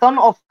 the son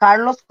of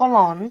Carlos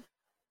Colon,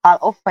 Hall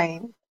of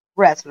Fame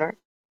wrestler,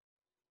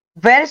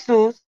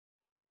 versus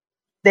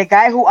the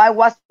guy who I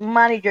was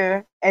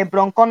manager, El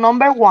Bronco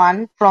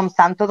 #1 from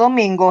Santo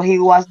Domingo. He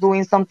was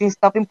doing something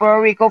stuff in Puerto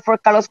Rico for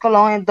Carlos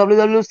Colon and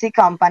WWC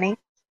company.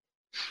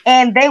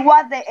 And they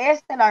was the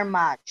stellar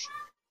match.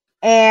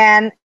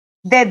 And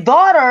the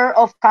daughter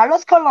of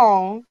Carlos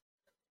Colon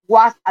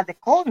was at the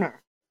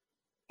corner.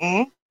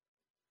 And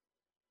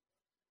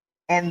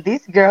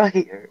this girl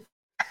here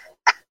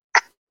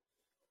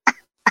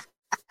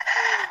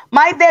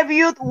My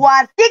debut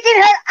was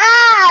kicking her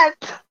ass.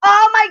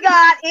 Oh my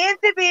God.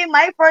 NTV,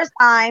 my first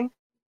time.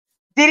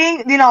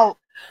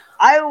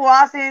 I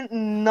wasn't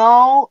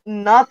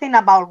nothing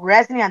about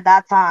wrestling at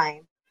that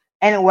time.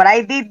 And when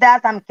I did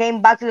that and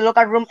came back to the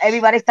locker room,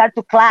 everybody started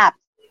to clap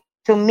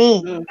to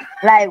me.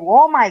 Like,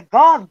 oh my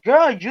God,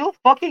 girl, you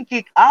fucking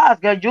kick ass,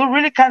 girl. You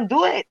really can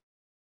do it.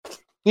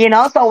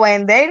 So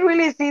when they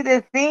really see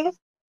the things,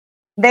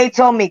 they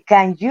told me,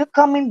 can you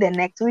come in the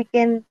next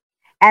weekend?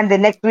 And the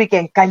next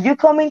weekend, can you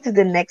come into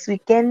the next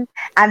weekend?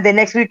 And the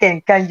next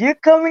weekend, can you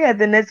come in at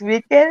the next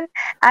weekend?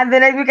 And the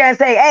next weekend,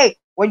 say, hey,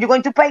 when you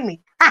going to pay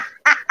me?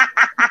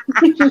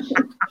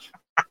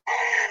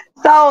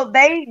 So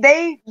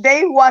they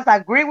was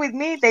agree with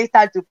me. They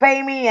start to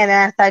pay me, and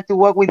then I start to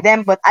work with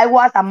them. But I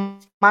was a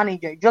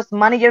manager, just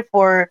manager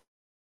for,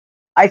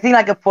 I think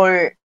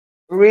for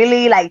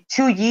really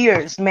 2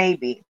 years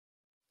maybe.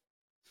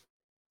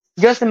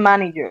 Just a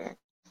manager.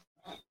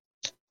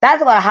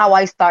 That's how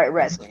I started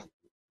wrestling.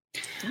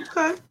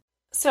 Okay.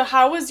 So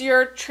how was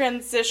your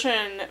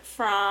transition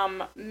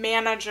from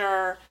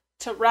manager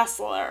to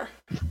wrestler?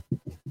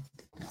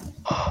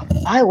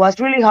 It was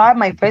really hard.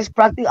 My first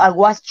practice, I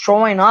was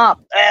throwing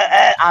up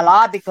a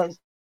lot because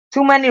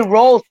too many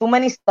roles, too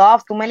many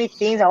stuff, too many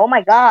things. Oh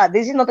my God,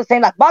 this is not the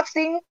same like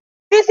boxing.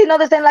 This is not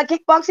the same like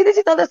kickboxing. This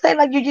is not the same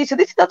like jiu-jitsu.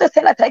 This is not the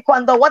same like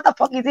taekwondo. What the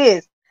fuck is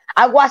this?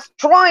 I was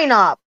throwing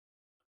up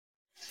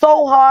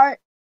so hard.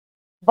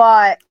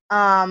 But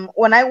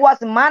when I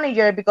was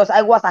manager, because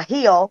I was a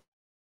heel,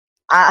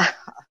 I'm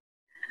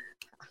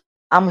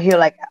heel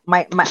like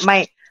my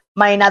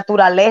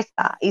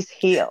naturaleza is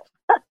heel.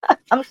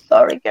 I'm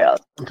sorry,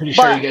 girls. I'm pretty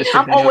sure you guys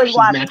I'm always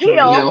was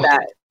heel.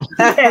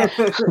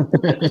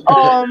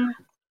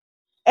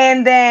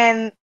 And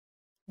then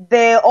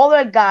the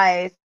other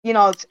guys,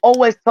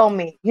 always told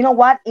me, you know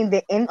what? In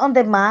the end of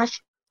the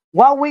match,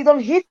 why we don't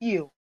hit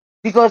you?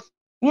 Because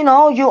you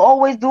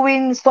always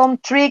doing some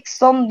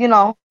tricks,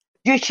 you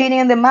cheating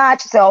in the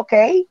match. So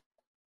okay.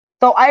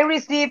 So I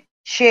received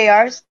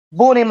shares,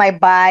 boot in my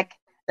back.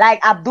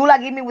 Like Abdullah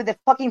gave me with the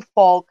fucking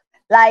fork.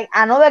 Like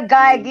another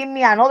guy give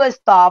me another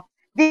stuff.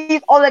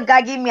 This other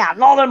guy give me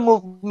another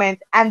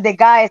movement. And the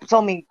guy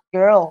told me,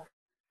 girl,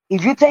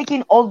 if you're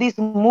taking all these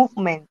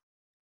movements,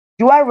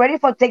 you are ready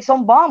for take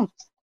some bumps.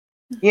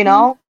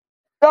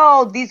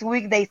 So this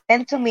week they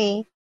sent to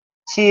me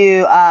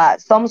to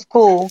some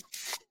school,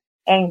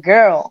 and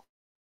girl,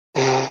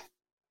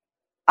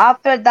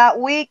 after that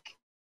week,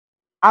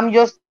 I'm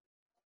just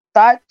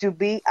start to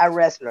be a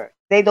wrestler.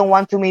 They don't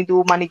want me to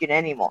do managing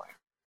anymore.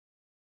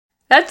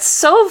 That's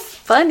so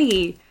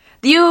funny.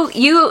 You're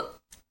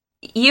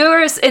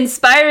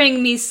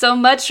inspiring me so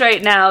much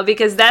right now,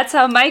 because that's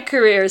how my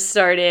career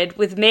started,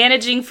 with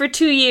managing for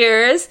 2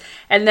 years,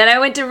 and then I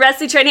went to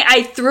wrestling training.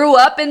 I threw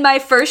up in my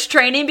first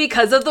training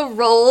because of the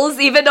roles,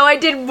 even though I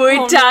did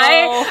Muay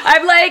Thai. No.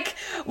 I'm like,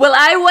 will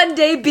I one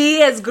day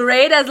be as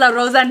great as La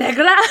Rosa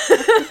Negra?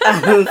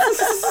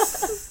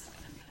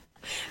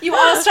 You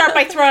all start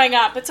by throwing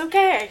up. It's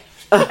okay.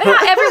 Not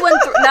everyone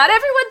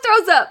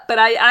throws up, but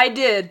I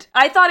did.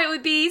 I thought it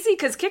would be easy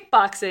because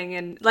kickboxing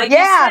and you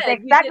said,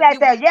 exactly. I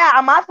said,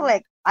 I'm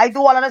athletic. I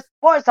do a lot of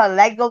sports. I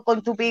like it's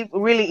going to be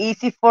really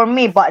easy for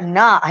me, but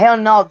hell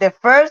no. The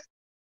first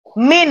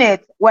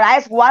minute when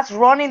I was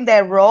running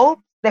the road,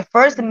 the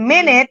first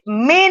minute,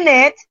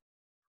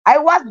 I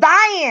was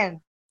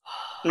dying.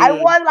 I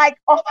was like,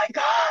 oh my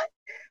God,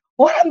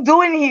 what I'm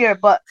doing here?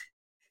 But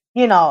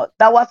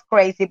that was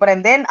crazy. But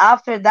and then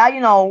after that,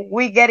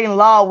 we get in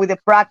love with the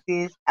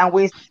practice, and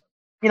we,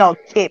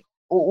 keep.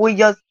 We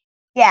just,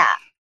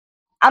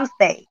 I'm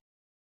staying.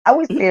 I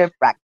will still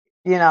practice,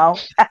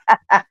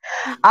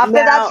 After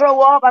that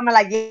throw up, I'm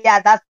like,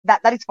 that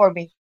is for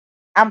me.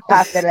 I'm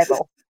past the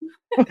level.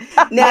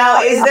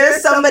 Now, is there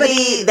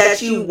somebody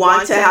that you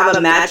want to have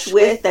a match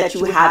with that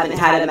you haven't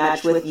had a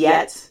match with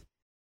yet?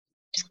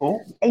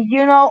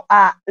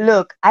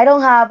 Look, I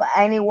don't have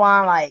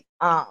anyone like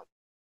a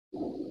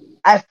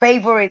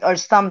favorite or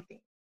something.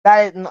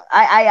 That is,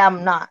 I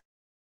am not.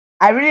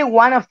 I really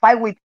want to fight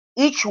with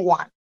each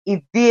one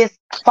in this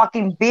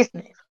fucking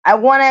business. I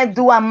want to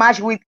do a match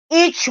with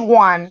each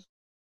one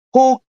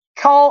who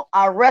call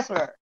a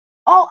wrestler.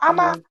 Oh, I'm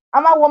a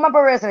woman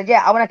pro wrestler.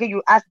 Yeah, I want to kick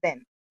you ask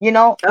them.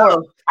 Or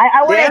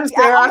I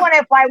want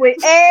to fight with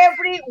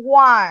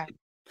everyone.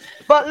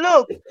 But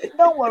look,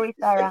 don't worry,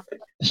 Sarah.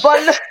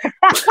 But look,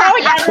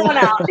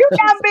 you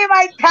can be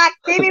my tag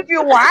team if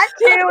you want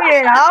to,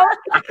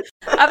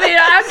 I mean,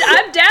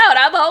 I'm down.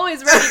 I'm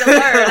always ready to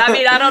learn. I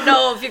mean, I don't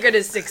know if you're going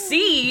to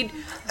succeed,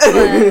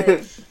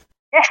 but...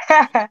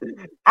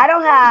 I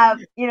don't have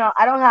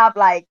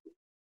like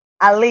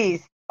a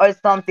list or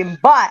something,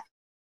 but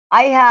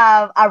I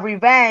have a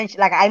revenge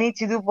like I need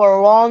to do for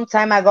a long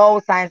time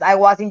ago since I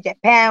was in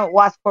Japan,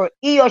 was for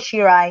Io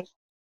Shirai.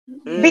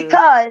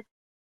 Because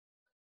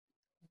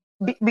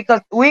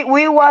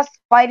we was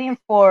fighting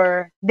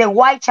for the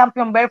white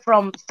champion belt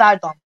from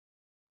Stardom,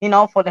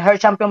 for the her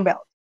champion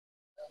belt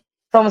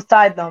from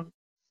Stardom.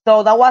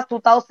 So that was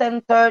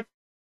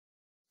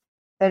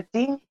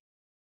 2013.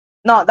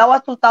 No, that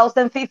was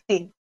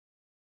 2015.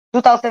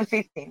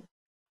 2015.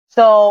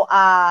 So,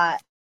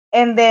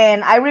 and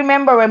then I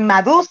remember when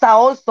Medusa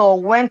also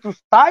went to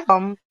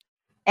Stardom,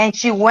 and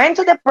she went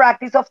to the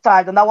practice of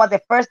Stardom. That was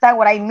the first time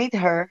when I meet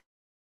her.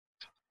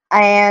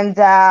 And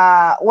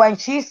when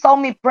she saw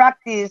me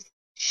practice,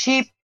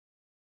 she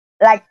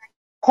like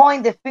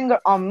pointed the finger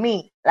on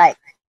me, like,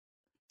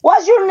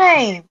 "What's your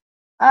name?"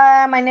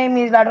 My name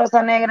is La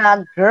Rosa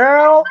Negra.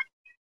 Girl,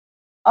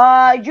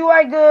 you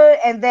are good.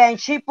 And then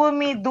she put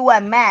me do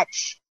a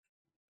match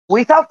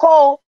without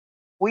call,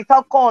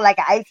 like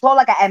I told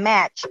like a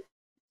match.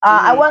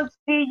 I want to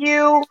see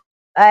you,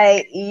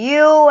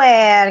 you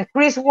and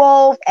Chris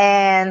Wolf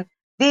and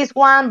this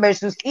one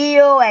versus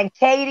Io and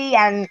Katie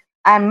and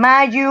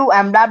Maju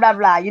and blah blah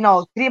blah.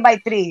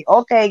 3x3.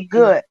 Okay,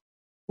 good.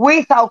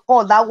 Without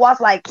call. That was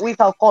like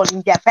without call.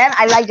 In Japan,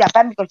 I like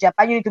Japan because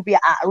Japan you need to be a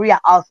real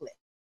athlete.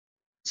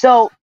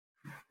 So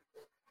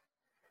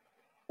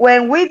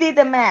when we did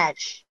the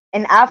match,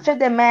 and after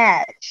the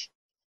match,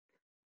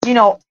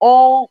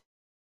 all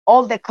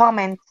the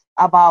comments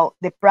about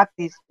the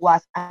practice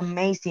was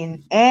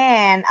amazing.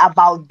 And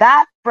about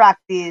that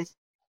practice,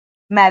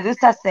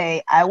 Medusa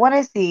say, "I want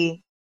to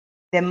see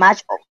the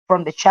match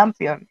from the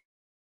champion,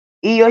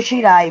 Io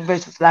Shirai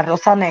versus La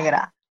Rosa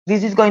Negra.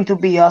 This is going to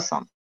be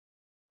awesome."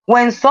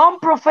 When some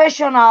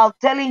professional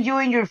telling you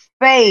in your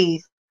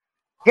face,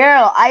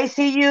 "Girl, I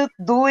see you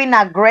doing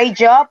a great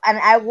job, and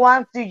I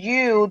want to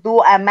you do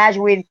a match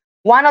with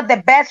one of the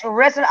best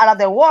wrestlers out of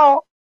the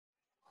world,"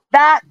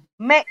 that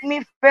make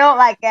me feel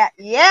like,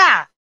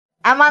 yeah,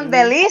 I'm on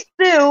the list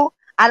too,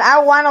 and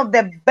I'm one of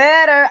the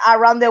better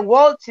around the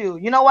world too.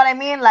 You know what I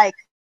mean? Like,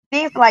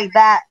 things like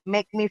that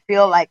make me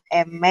feel like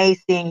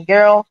amazing,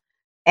 girl.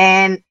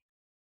 And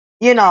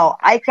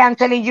I can't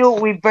tell you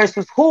with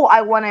versus who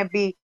I want to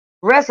be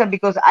wrestle,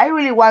 because I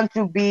really want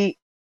to be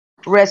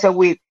wrestle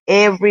with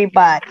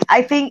everybody.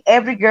 I think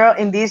every girl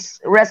in this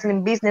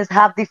wrestling business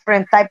have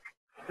different type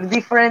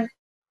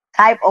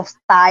of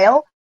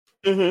style,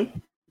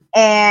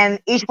 and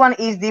each one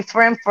is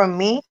different from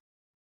me.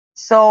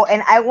 So,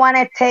 and I want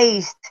to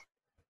taste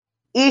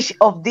each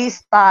of these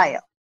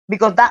style,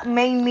 because that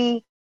made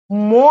me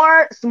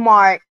more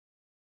smart.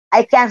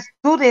 I can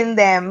student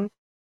them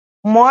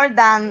more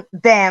than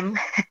them.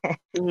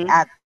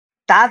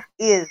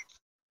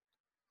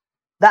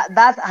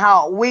 That's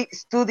how we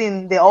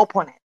student the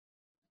opponent,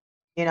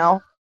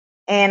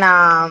 and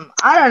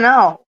I don't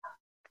know,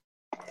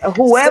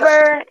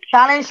 whoever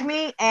challenged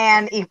me,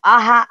 and if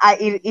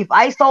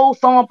I saw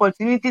some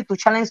opportunity to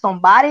challenge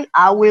somebody,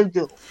 I will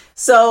do.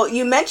 So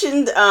you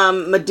mentioned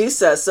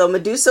Medusa. So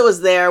Medusa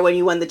was there when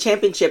you won the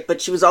championship,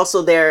 but she was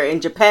also there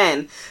in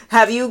Japan.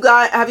 Have you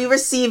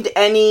received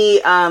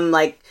any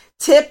like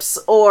tips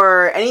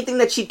or anything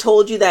that she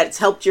told you that's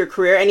helped your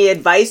career? Any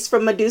advice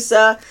from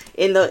Medusa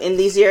in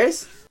these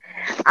years?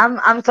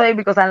 I'm sorry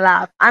because I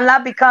laugh. I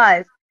laugh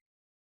because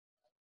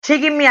she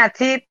gave me a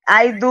tip.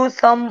 I do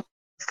some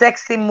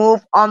sexy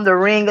move on the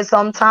ring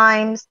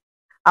sometimes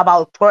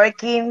about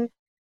twerking,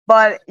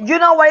 but you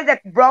know what the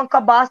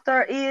Bronco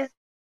Buster is?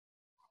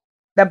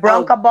 The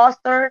Bronco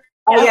Buster.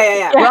 Oh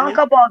yeah.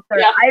 Bronco Buster.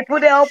 Yeah. I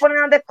put the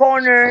opponent on the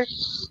corner,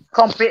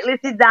 completely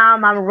sit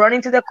down. I'm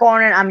running to the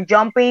corner. I'm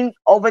jumping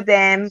over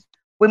them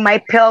with my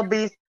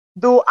pelvis.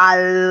 Do a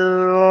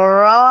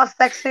raw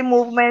sexy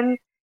movement,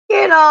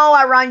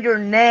 around your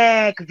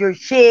neck, your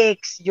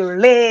cheeks, your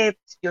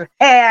lips, your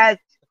head,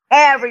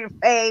 every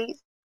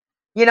face,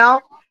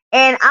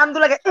 and I'm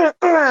doing like a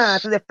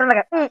to the front,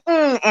 like a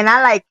and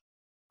I like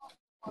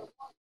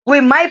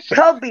with my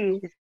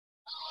pelvis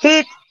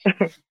hit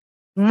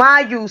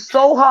Maju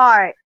so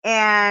hard.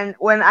 And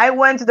when I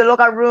went to the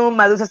locker room,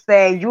 Medusa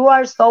said, "You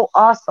are so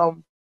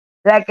awesome.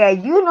 Like,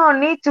 you don't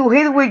need to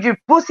hit with your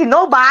pussy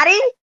nobody."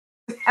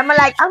 I'm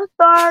like, I'm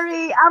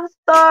sorry.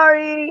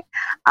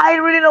 I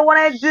really don't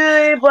want to do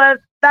it, but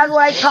that's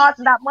what I thought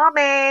in that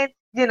moment,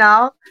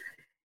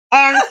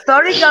 And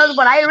sorry, girls,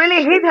 but I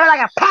really hit her like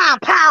a pow,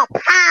 pow,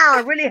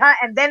 pow, really hard.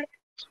 And then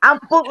I'm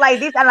put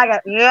like this and like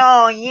a,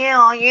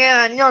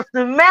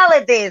 smell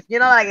this,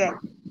 like a,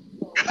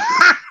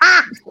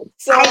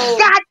 so, I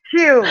got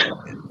you.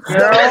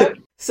 Girl.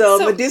 So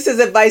Medusa's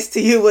advice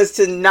to you was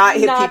to not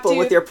hit people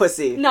with your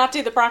pussy. Not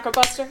do the Bronco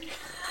Buster.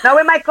 No,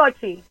 with my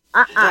coachy.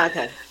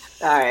 Okay.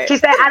 All right. She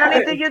said, "I don't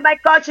need to use my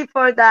coachy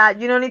for that.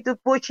 You don't need to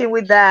push it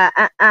with the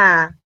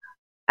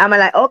I'm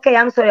like, okay,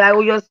 I'm sorry. I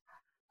will just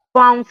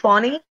found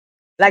funny,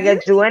 like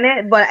doing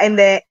it. But in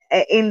the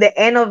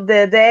end of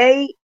the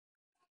day,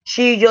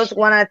 she just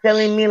wanna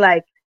telling me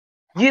like,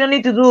 you don't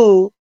need to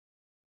do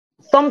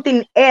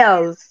something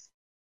else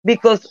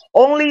because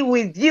only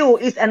with you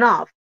is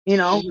enough,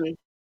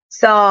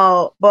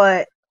 So,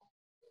 but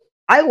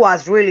I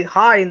was really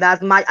hard in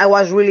that match. I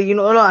was really,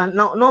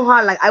 no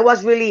hard. Like I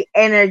was really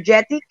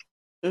energetic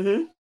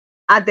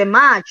at the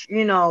match.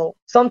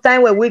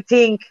 Sometimes when we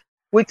think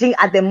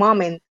at the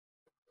moment.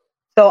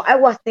 So I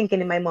was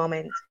thinking in my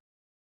moment,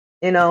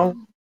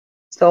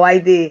 So I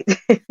did.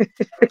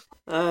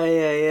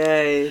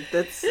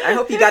 That's. I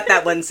hope you got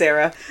that one,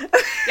 Sarah.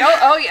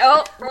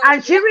 Oh.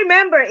 And she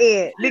remember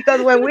it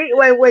because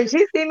when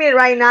she see me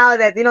right now,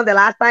 that the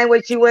last time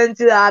when she went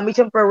to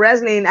Mission Pro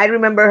Wrestling, I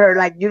remember her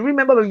like, you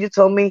remember when you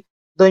told me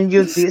don't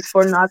use this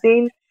for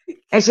nothing,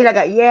 and she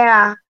like,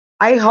 yeah,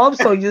 I hope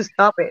so. You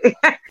stop it.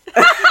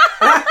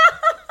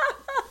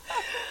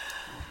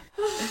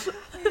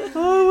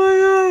 Oh my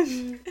gosh.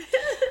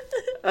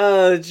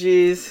 Oh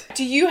jeez.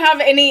 Do you have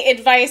any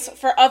advice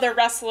for other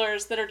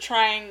wrestlers that are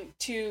trying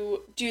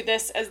to do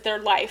this as their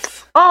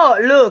life? Oh,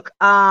 look,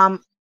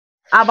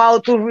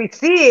 about to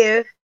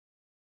receive.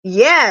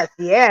 Yes.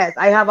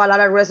 I have a lot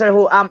of wrestlers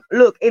who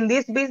look in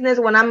this business.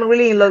 When I'm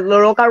really in the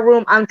local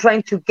room, I'm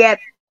trying to get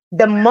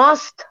the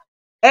most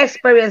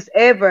experience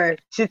ever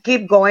to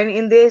keep going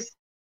in this.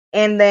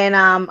 And then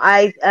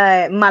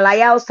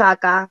Malaya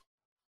Osaka,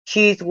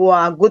 she's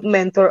a good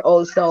mentor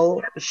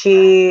also.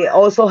 She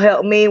also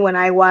helped me when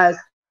I was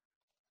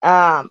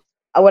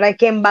when I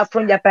came back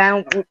from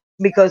Japan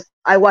because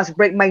I was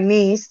break my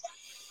knees.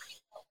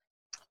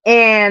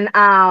 And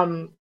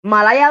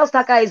Malaya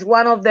Osaka is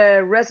one of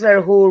the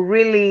wrestlers who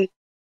really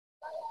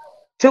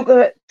took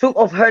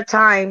of her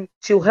time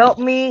to help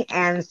me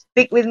and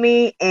speak with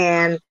me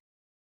and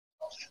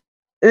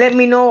let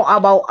me know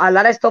about a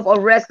lot of stuff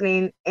of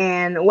wrestling,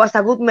 and was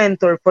a good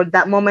mentor for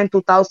that moment,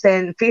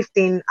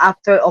 2015,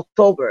 after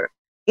October.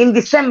 In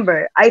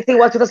December, I think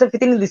it was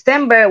 2015 in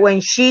December,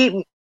 when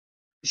she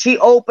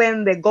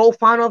opened the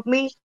GoFund of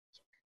me.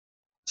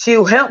 She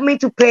helped me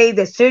to pay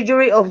the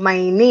surgery of my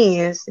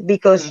knees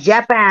because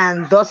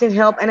Japan doesn't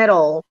help at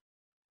all.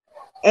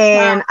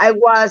 And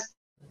wow.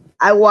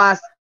 I was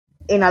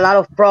in a lot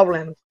of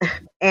problems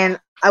and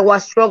I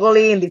was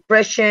struggling in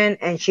depression,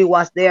 and she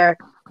was there.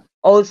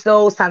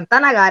 Also,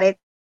 Santana Garrett,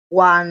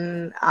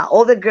 one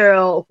other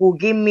girl who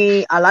gave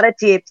me a lot of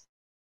tips.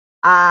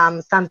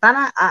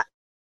 Santana,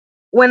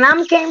 when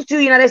I came to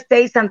United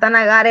States,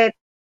 Santana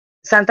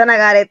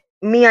Garrett,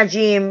 Mia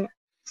Jim,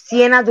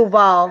 Sienna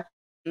Duval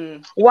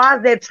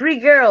was the three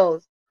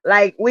girls.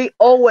 Like we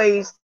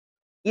always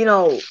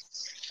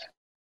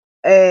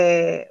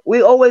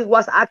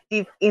was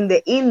active in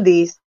the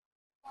indies,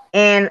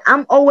 and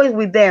I'm always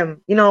with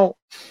them.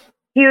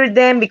 Hear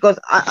them because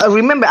I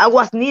remember I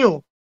was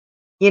new.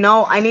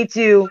 I need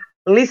to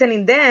listen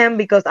in them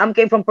because I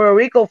came from Puerto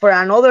Rico for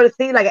another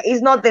thing. Like,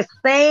 it's not the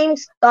same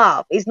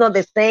stuff. It's not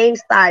the same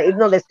style. It's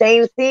not the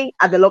same thing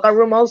at the local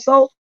room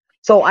also.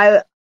 So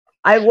I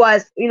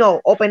was,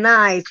 open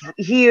eyes,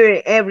 hear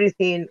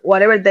everything,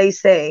 whatever they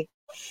say.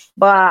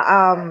 But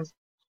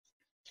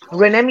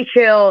Renee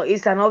Michelle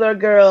is another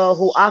girl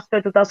who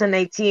after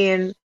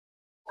 2018,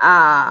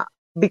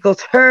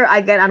 because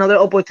I get another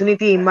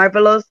opportunity in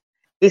Marvelous.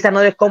 It's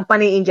another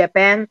company in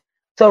Japan.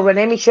 So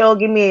Renee Michelle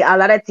gave me a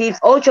lot of tips.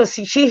 Also,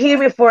 she heard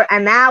me for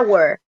an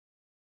hour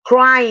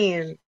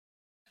crying.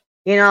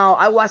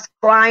 I was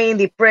crying,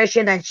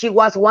 depression, and she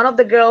was one of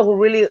the girls who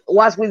really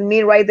was with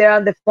me right there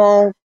on the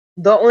phone.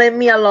 Don't let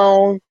me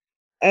alone.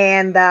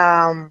 And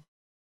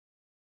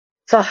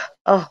so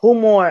who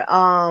more?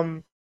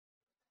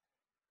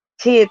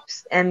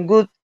 Tips and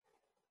good.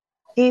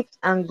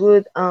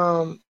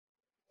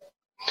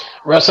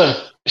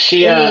 Russa,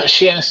 she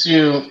asked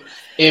you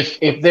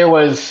if there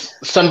was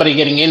somebody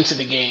getting into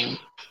the game,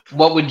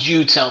 what would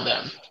you tell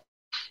them?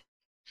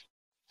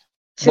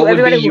 So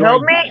everybody who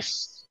helped me?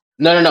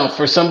 No.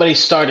 For somebody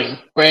starting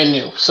brand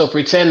new. So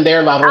pretend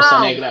they're La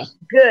Rosa Negra.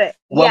 Good.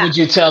 What would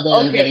you tell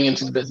them getting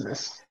into the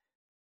business?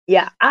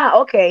 Yeah.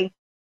 Okay.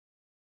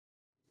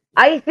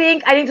 I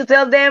think I need to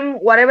tell them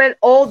whatever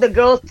all the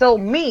girls tell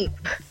me.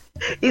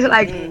 It's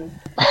like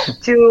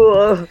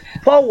to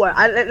forward.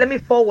 Let me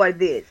forward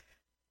this.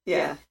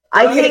 Yeah.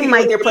 I think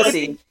with your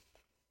pussy.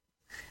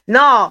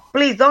 No,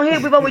 please don't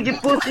hit people with your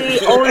pussy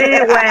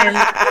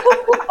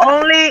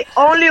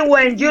only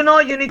when you know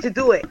you need to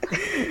do it.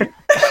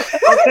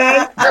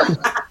 Okay?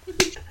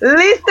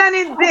 Listen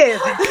in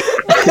this.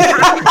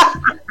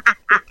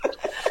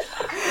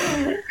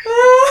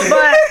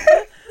 But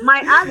my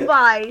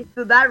advice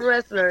to that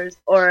wrestlers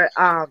or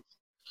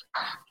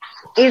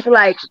is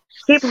like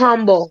keep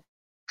humble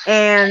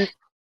and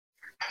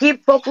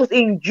keep focused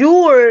in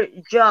your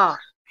job,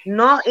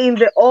 not in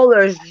the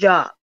other's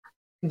job.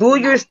 Do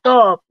your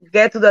stuff.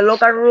 Get to the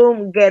local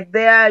room. Get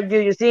there.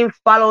 You see,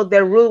 follow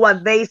the rule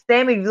what they say.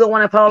 If you don't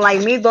want to follow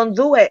like me, don't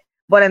do it.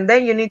 But and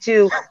then you need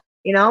to,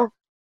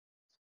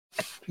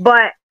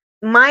 But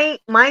my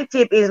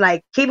tip is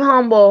like keep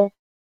humble.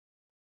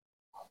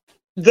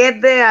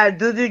 Get there,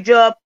 do your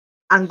job,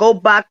 and go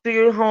back to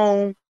your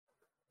home.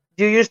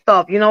 Do your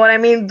stuff. You know what I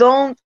mean?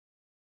 Don't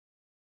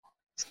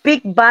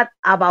speak bad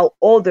about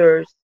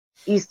others.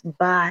 It's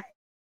bad.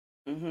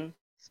 Mm-hmm.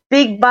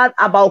 Speak bad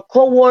about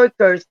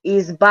coworkers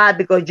is bad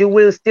because you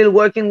will still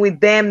working with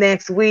them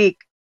next week.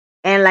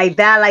 And like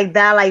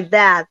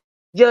that.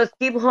 Just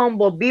keep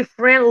humble. Be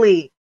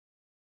friendly.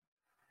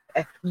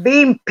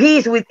 Be in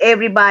peace with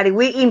everybody.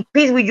 Be in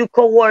peace with your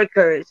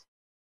coworkers.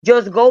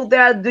 Just go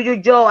there, do your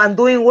job, and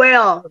doing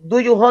well. Do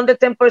your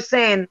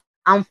 110%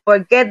 and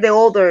forget the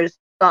others.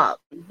 stop.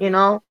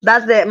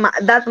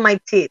 That's my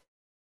tip.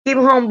 Keep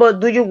humble,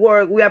 do your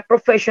work. We are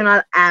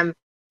professional, and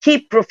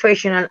keep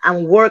professional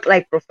and work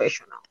like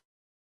professional.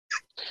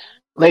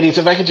 Ladies,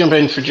 if I could jump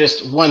in for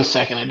just 1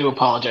 second, I do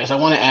apologize. I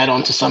want to add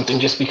on to something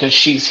just because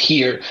she's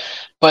here.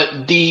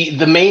 But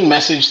the main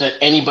message that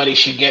anybody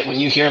should get when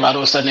you hear La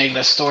Rosa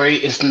Negra's story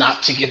is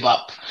not to give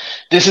up.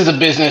 This is a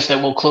business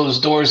that will close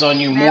doors on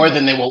you more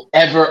than they will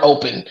ever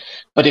open.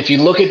 But if you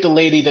look at the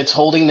lady that's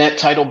holding that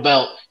title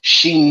belt,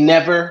 she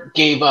never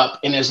gave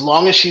up. And as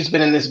long as she's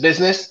been in this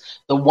business,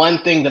 the one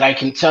thing that I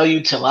can tell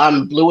you till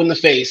I'm blue in the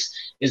face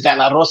is that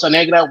La Rosa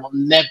Negra will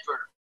never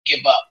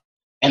give up.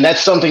 And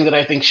that's something that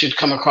I think should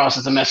come across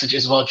as a message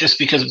as well, just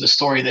because of the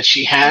story that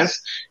she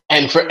has.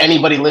 And for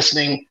anybody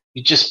listening,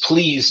 just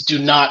please do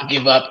not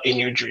give up in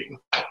your dream.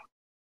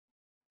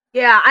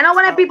 Yeah, I don't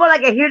want people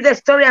like hear the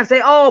story and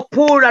say, "Oh,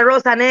 poor La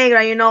Rosa Negra."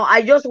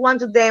 I just want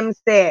to them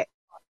say,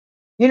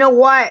 you know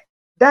what?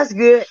 That's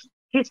good.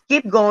 She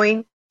keep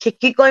going. She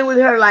keep going with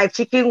her life.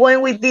 She keep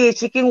going with this.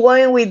 She keep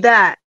going with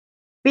that.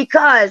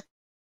 Because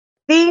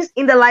things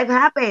in the life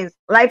happens.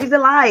 Life is a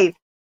life.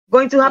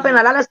 Going to happen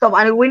a lot of stuff,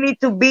 and we need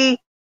to be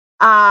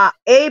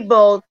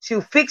able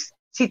to fix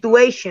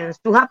situations,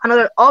 to have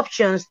another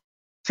options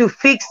to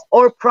fix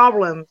our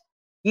problems,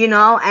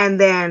 and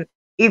then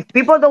if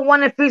people don't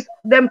want to fix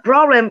them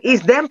problem,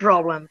 it's them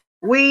problem.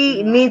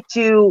 We need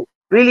to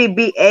really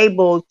be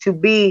able to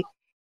be,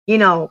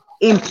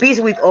 in peace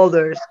with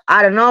others.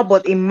 I don't know,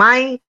 but in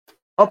my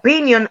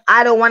opinion,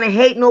 I don't want to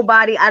hate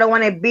nobody. I don't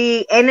want to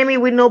be enemy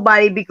with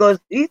nobody, because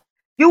you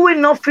will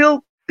not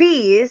feel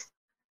peace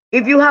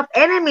if you have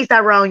enemies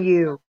around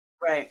you.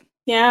 Right.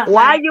 Yeah.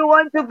 Why you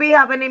want to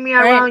have enemy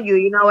around you?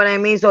 You know what I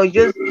mean? So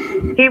just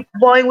keep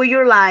going with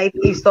your life.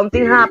 If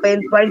something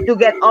happens, try to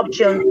get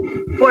options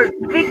for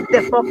fix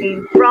the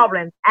fucking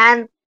problem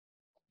and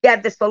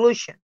get the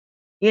solution.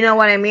 You know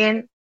what I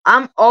mean?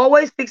 I'm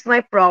always fix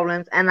my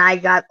problems, and I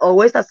got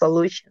always a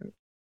solution.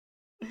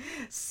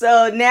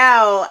 So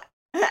now,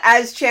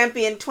 as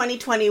champion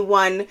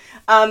 2021,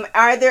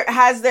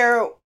 has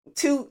there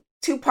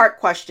two-part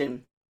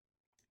question?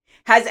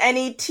 Has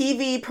any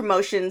TV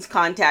promotions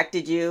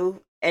contacted you,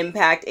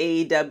 Impact,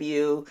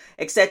 AEW,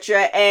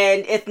 etc.?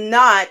 And if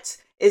not,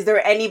 is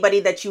there anybody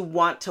that you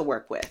want to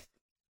work with?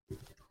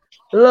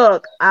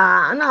 Look,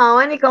 no,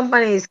 any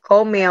companies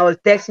call me or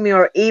text me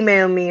or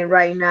email me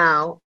right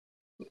now.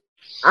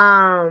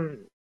 But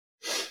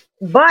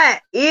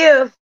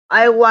if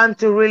I want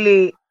to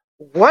really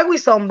work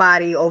with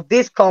somebody of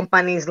these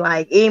companies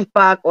like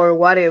Impact or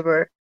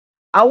whatever,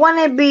 I want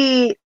to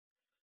be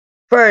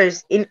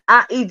first in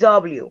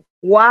AEW.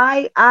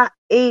 Why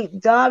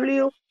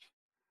AEW?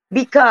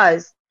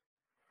 Because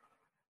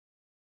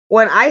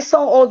when I saw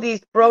all these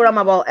programs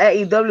about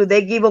AEW,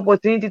 they give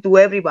opportunity to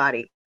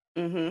everybody.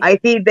 I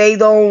think they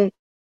don't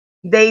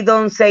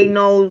say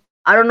no.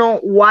 I don't know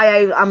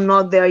why I'm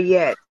not there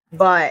yet,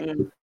 but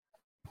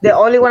the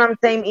only one I'm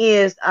saying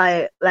is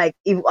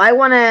if I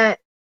want to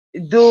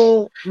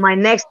do my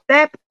next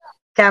step,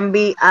 can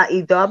be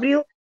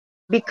AEW,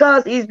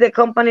 because it's the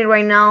company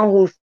right now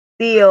who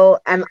still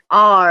and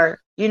are,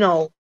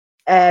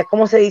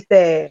 ¿cómo se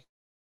dice?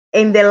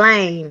 In the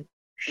lane,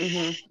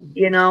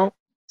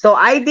 So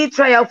I did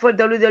try out for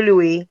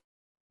WWE.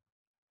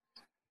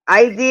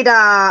 I did,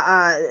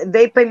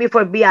 they paid me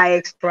for BI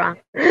Extra,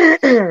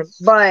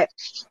 but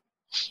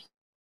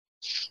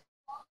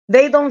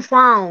they don't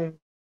found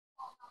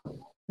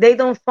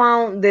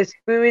the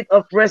spirit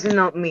of wrestling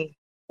on me.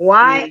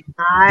 Why?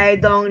 I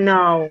don't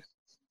know.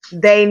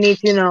 They need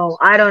to know.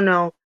 I don't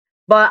know.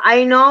 But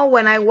I know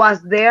when I was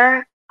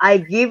there, I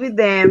give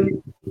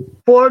them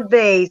 4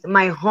 days,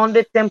 my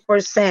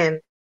 110%,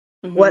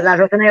 what La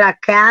Rosa Negra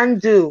can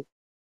do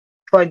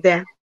for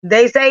them.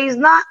 They say it's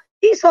not,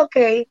 it's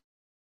okay.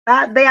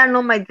 They are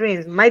not my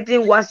dreams. My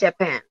dream was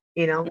Japan,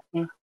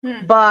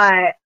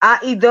 But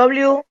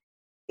AEW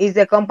is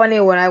the company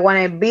where I want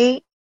to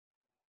be,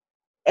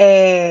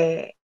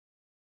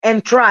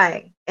 and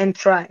try.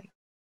 Okay.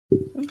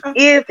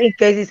 If in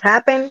case it's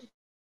happened.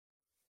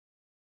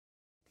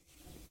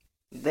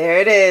 There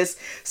it is.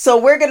 So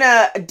we're going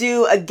to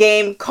do a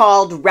game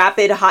called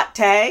Rapid Hot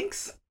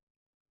Tags.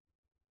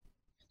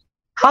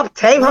 Hot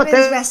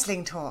Women's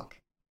Wrestling Talk.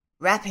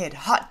 Rapid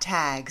Hot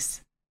Tags.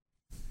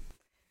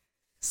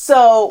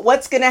 So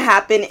what's going to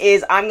happen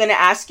is I'm going to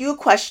ask you a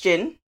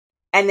question,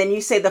 and then you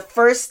say the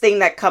first thing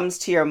that comes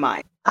to your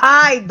mind.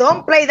 Hi,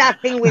 don't play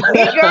that thing with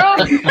me, girl. I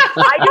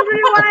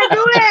really want to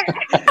do it.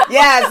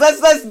 Yes,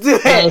 let's do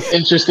it. Most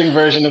interesting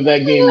version of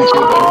that game.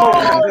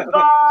 Oh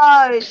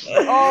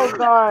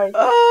gosh.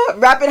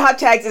 Rapid Hot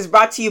Tags is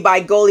brought to you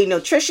by Goli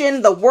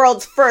Nutrition, the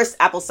world's first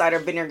apple cider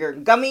vinegar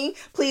gummy.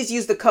 Please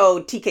use the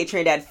code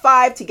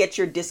TKTrinidad5 to get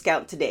your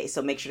discount today.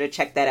 So make sure to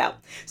check that out.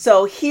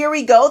 So here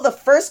we go. The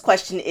first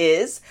question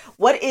is,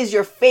 what is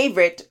your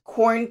favorite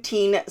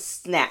quarantine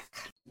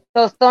snack?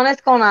 Tostones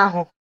con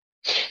ajo.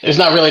 There's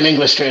not really an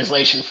English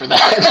translation for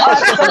that.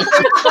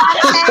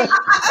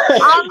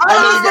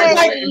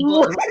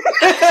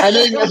 I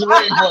know you guys are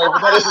waiting for it,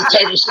 but that is a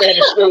type of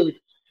Spanish food.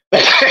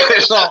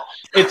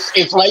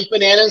 It's like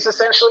bananas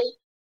essentially,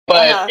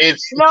 but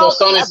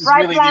tostones is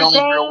really the only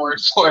real word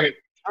for it.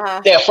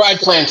 Yeah, fried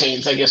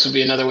plantains, I guess, would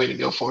be another way to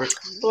go for it.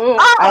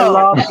 I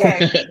love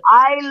them.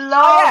 I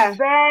love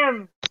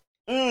them.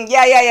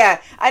 Yeah.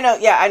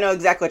 I know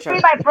exactly what you're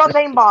talking about. My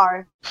protein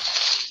bar.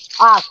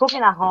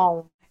 Cooking at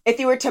home. If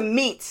you were to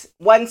meet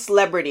one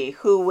celebrity,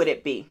 who would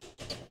it be?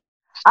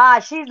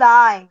 She's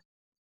dying.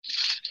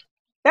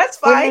 That's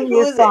fine.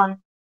 Who is it?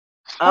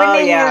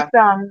 Whitney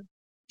Houston.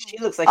 She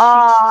looks like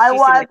I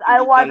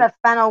was a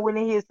fan of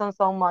Whitney Houston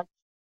so much.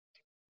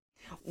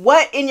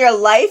 What in your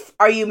life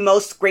are you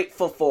most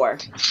grateful for?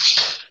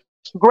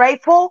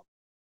 Grateful?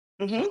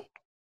 Mm-hmm.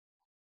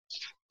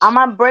 I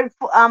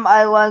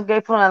was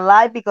grateful in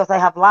life because I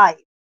have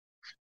life.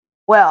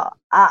 Well,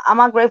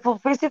 I'm grateful.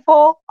 First of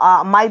all,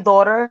 my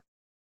daughter,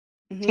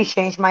 she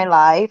changed my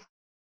life.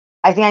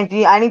 I think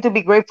I need to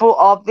be grateful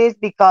of this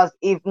because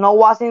if no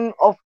wasn't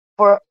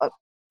for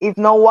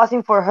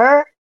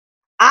her,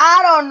 I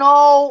don't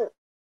know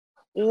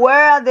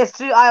where the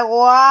street I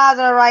was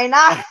right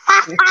now.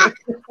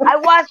 I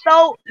was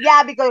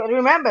because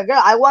remember,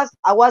 girl, I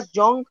was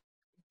young,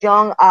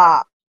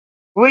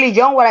 really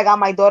young when I got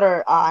my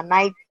daughter.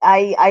 I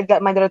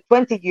got my daughter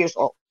 20 years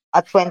old.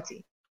 At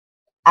 20,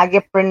 I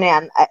get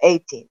pregnant at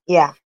 18.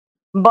 Yeah,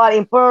 but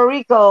in Puerto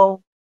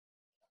Rico,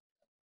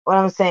 what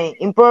I'm saying,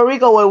 in Puerto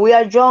Rico, where we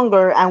are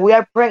younger and we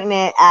are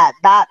pregnant at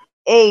that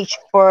age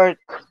for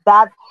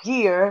that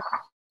year,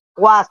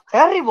 was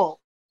terrible.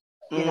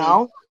 You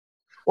know,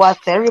 was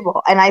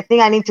terrible. And I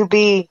think I need to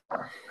be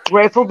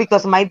grateful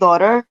because my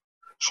daughter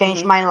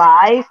changed my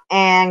life,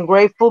 and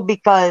grateful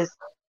because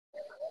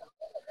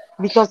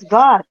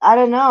God, I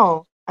don't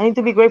know. I need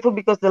to be grateful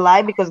because the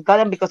life, because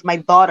God, and because my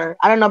daughter.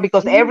 I don't know,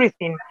 because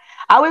everything.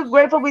 I was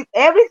grateful with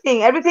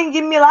everything. Everything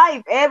give me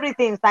life.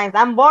 Everything since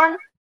I'm born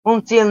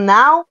until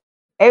now.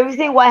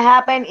 Everything what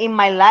happened in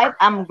my life,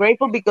 I'm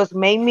grateful because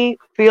made me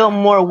feel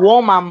more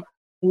woman,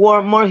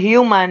 more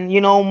human,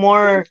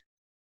 more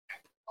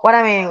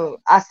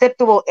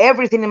acceptable,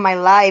 everything in my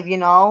life,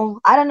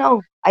 I don't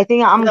know. I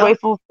think I'm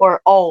grateful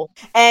for all.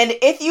 And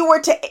if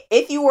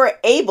you were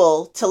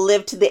able to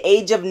live to the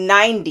age of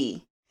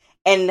 90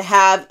 and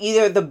have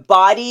either the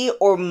body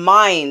or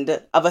mind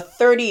of a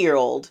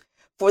 30-year-old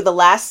for the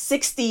last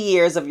 60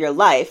 years of your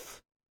life,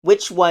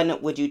 which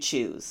one would you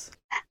choose?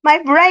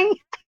 My brain.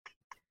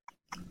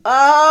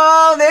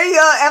 Oh, there you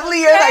go,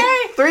 Emily. You're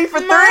like 3 for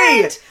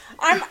 3.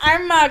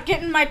 I'm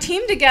getting my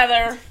team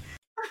together.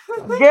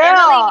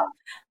 Girl,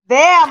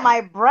 damn,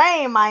 my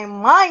brain, my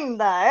mind.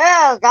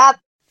 God.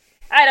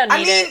 I don't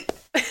need it.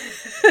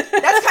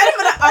 That's kind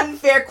of an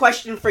unfair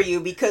question for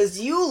you because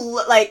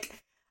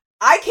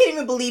I can't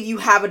even believe you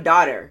have a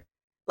daughter.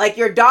 Like,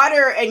 your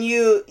daughter and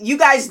you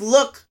guys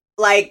look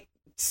like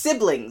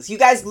siblings. You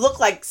guys look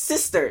like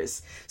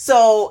sisters.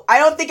 So I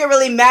don't think it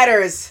really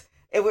matters.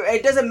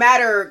 It doesn't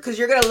matter because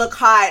you're going to look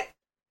hot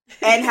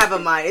and have a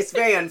mind. It's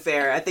very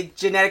unfair, I think,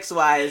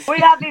 genetics-wise. We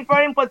have this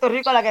in Puerto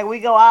Rico, like, we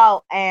go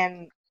out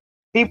and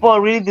people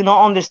really do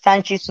not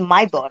understand she's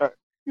my daughter.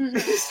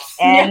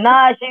 And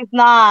no, she's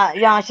not.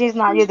 Yeah, she's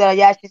not your daughter.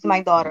 Yeah, she's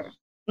my daughter.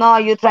 No,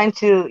 you're trying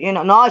to,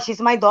 no,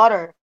 she's my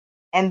daughter.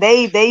 And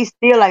they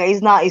still, like,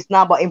 it's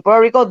not. But in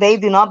Puerto Rico, they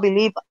do not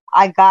believe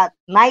I got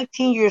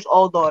 19 years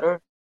old daughter.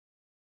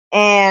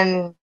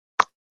 And,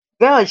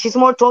 girl, she's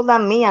more tall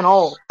than me and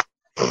all.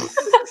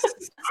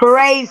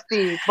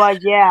 Crazy,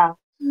 but yeah.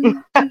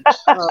 Oh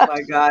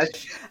my gosh.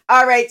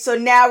 All right, so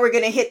now we're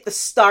going to hit the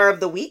star of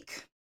the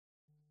week.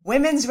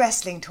 Women's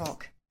Wrestling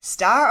Talk,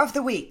 Star of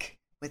the Week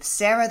with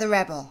Sarah the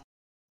Rebel.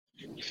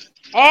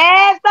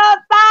 Esto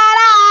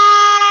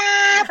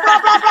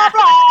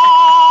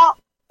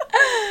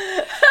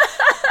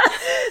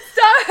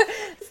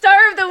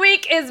Star of the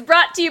Week is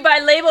brought to you by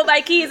Label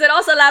by Keys and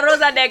also La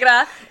Rosa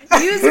Negra.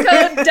 Use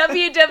code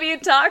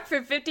WWTalk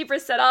for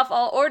 50% off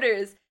all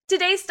orders.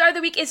 Today's Star of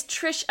the Week is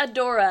Trish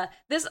Adora.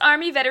 This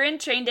Army veteran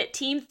trained at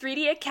Team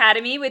 3D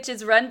Academy, which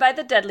is run by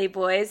the Dudley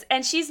Boys,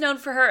 and she's known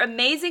for her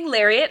amazing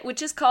lariat,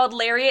 which is called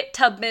Lariat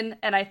Tubman,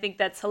 and I think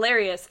that's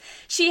hilarious.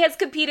 She has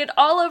competed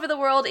all over the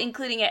world,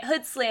 including at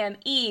Hood Slam,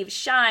 Eve,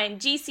 Shine,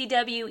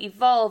 GCW,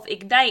 Evolve,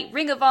 Ignite,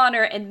 Ring of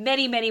Honor, and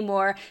many, many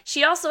more.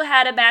 She also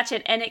had a match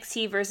at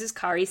NXT versus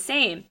Kairi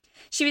Sane.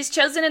 She was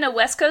chosen in a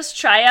West Coast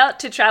tryout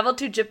to travel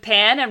to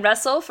Japan and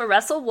wrestle for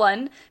Wrestle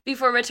 1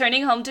 before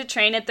returning home to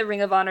train at the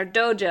Ring of Honor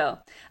dojo.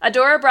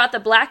 Adora brought the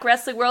black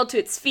wrestling world to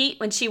its feet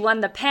when she won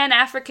the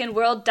Pan-African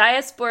World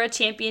Diaspora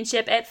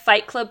Championship at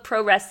Fight Club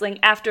Pro Wrestling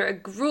after a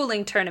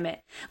grueling tournament.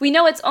 We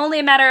know it's only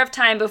a matter of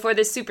time before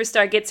this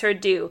superstar gets her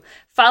due.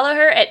 Follow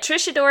her at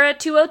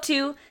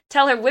Trishadora202.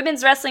 Tell her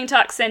Women's Wrestling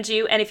Talk sent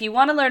you, and if you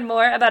want to learn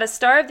more about a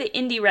star of the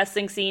indie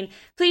wrestling scene,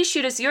 please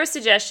shoot us your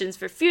suggestions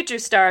for future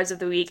stars of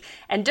the week.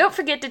 And don't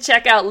forget to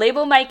check out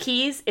Label My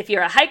Keys. If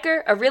you're a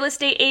hiker, a real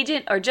estate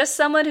agent, or just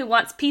someone who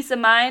wants peace of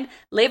mind,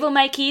 Label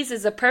My Keys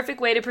is the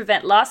perfect way to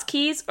prevent lost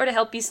keys or to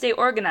help you stay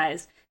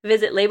organized.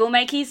 Visit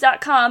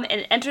labelmykeys.com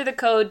and enter the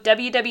code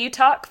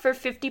WWTalk for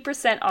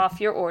 50% off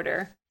your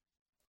order.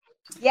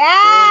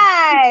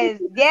 Yes,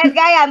 yes,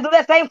 guys, and do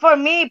the same for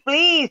me,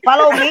 please.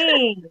 Follow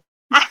me.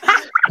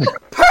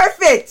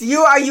 Perfect.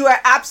 You are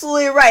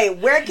absolutely right.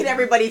 Where can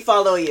everybody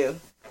follow you?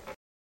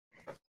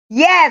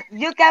 Yes,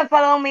 you can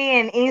follow me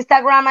in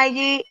Instagram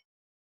IG,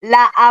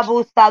 La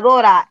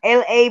Abusadora,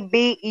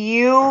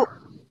 LABUSARE.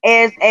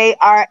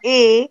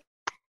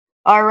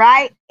 All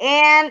right,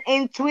 and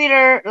in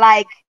Twitter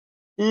like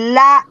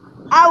La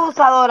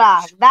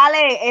Abusadora.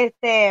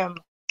 Dale,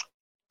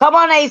 come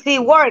on, AC,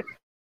 work.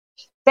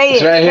 Say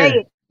It's it. right Say here.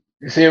 it.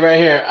 You see it right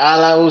here. A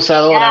La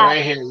Usadora Yeah.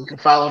 right here. You can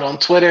follow it on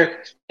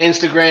Twitter,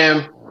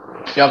 Instagram.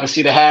 If y'all can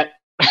see the hat.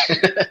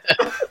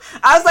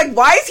 I was like,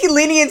 why is he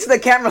leaning into the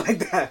camera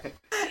like that?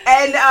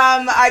 And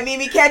I mean,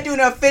 we can't do an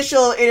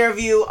official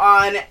interview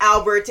on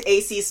Albert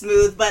AC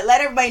Smooth, but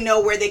let everybody know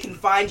where they can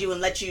find you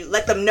and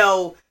let them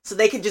know so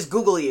they can just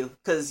Google you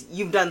because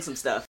you've done some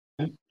stuff.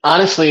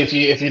 Honestly, if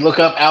you look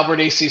up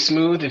Albert AC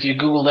Smooth, if you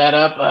Google that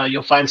up,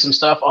 you'll find some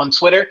stuff on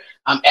Twitter.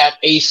 I'm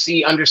at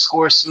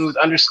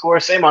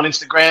AC_smooth_. Same on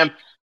Instagram.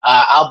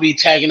 I'll be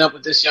tagging up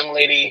with this young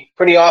lady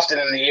pretty often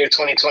in the year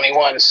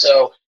 2021.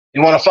 So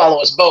you want to follow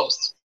us both.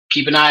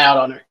 Keep an eye out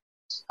on her.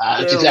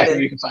 That's exactly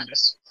where you can find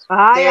us.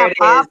 Ay,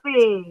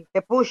 papi.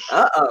 Te push.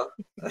 Uh-oh.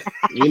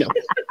 You know.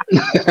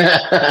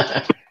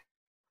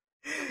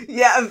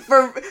 Yeah,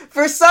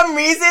 for some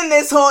reason,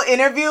 this whole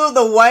interview,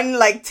 the one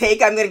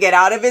take I'm gonna get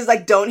out of is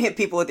don't hit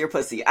people with your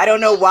pussy. I don't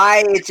know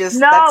why. It just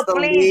that's the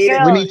please,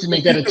 lead. We need to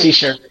make that a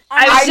t-shirt.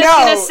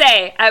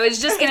 I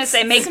was just gonna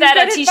say, make that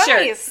a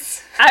t-shirt.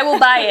 Advice. I will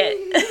buy it.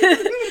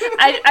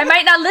 I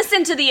might not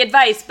listen to the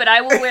advice, but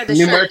I will wear the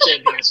New shirt.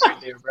 merchandise right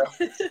there, bro.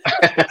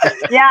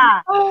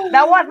 Yeah,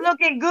 that was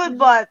looking good,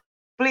 but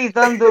please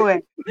don't do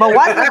it. But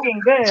what's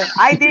looking good?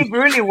 I did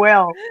really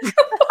well.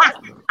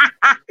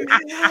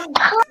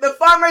 The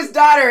farmer's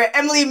daughter,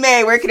 Emily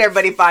May. Where can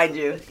everybody find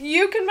you?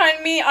 You can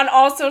find me on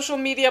all social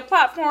media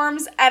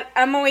platforms at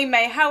Emily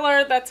May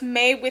Heller. That's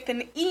May with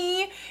an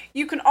E.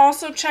 You can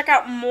also check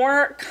out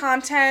more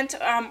content.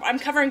 I'm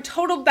covering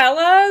Total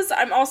Bellas.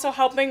 I'm also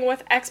helping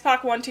with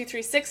X-Pac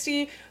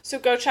 12360. So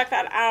go check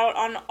that out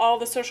on all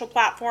the social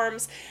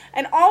platforms.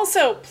 And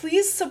also,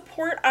 please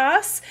support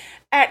us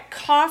at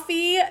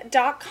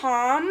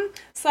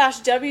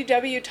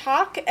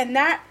coffee.com/WWTalk, and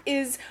that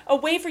is a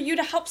way for you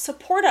to help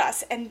support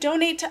us and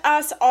donate to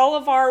us all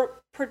of our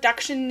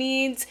production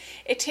needs.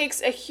 It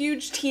takes a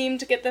huge team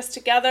to get this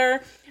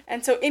together,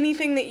 and so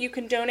anything that you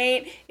can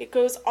donate, it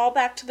goes all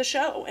back to the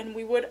show, and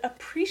we would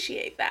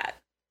appreciate that.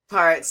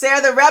 All right, Sarah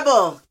the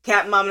Rebel,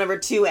 Cat Mom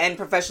 #2 and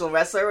professional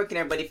wrestler. Where can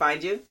everybody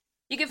find you?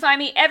 You can find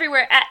me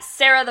everywhere at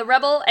Sarah the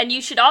Rebel, and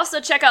you should also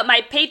check out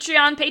my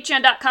Patreon,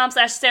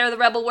 patreon.com/Sarah the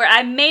Rebel, where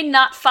I may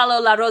not follow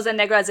La Rosa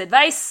Negra's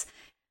advice.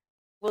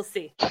 We'll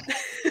see. Yes.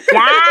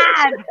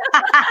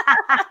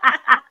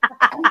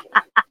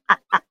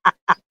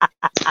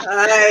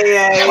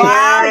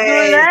 Wow,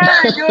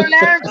 you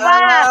learn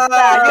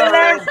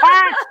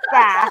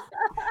faster.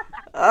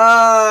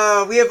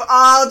 Oh, we have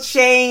all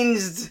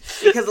changed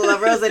because of La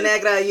Rosa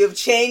Negra. You've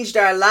changed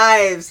our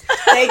lives.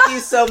 Thank you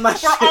so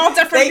much. We're all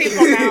different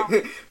people now.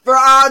 We're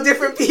all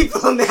different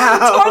people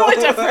now. Totally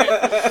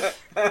different.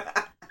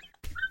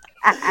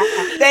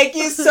 Thank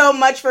you so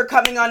much for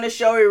coming on the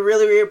show. We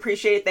really, really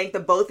appreciate it. Thank the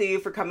both of you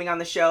for coming on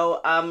the show.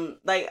 I'm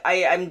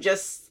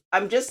just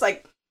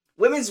like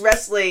women's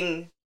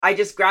wrestling. I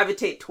just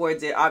gravitate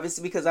towards it,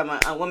 obviously because I'm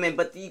a woman,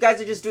 but you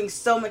guys are just doing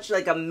so much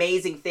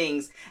amazing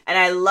things. And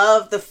I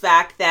love the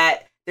fact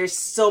that there's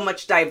so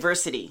much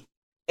diversity.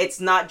 It's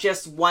not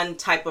just one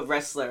type of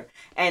wrestler.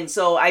 And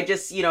so I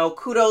just,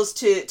 kudos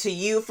to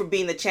you for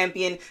being the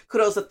champion.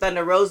 Kudos to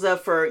Thunder Rosa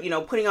for,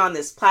 putting on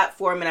this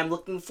platform. And I'm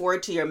looking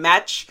forward to your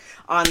match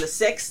on the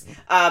 6th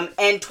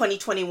and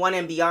 2021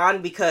 and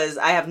beyond, because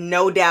I have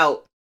no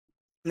doubt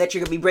that you're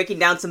going to be breaking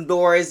down some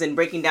doors and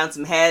breaking down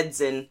some heads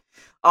and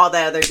all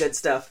that other good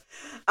stuff.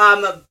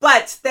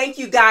 But thank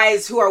you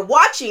guys who are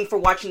watching for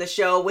watching the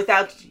show.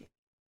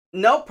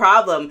 No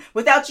problem.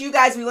 Without you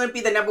guys, we wouldn't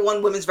be the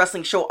 #1 women's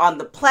wrestling show on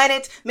the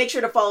planet. Make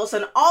sure to follow us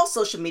on all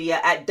social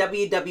media at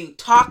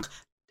WWTalk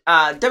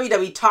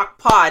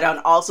Pod on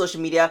all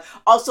social media.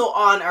 Also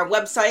on our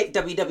website,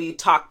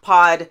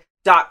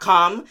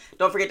 www.talkpod.com.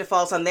 Don't forget to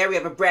follow us on there. We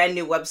have a brand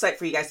new website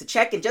for you guys to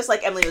check. And just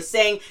like Emily was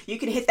saying, you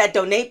can hit that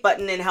donate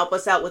button and help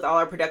us out with all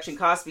our production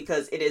costs,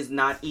 because it is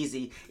not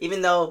easy.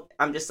 Even though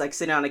I'm just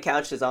sitting on the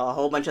couch, there's a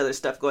whole bunch of other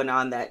stuff going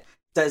on that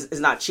is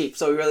not cheap.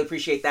 So we really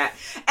appreciate that.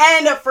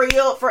 And for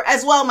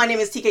as well, my name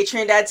is TK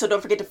Trinidad. So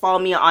don't forget to follow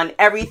me on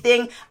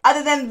everything.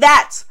 Other than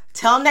that,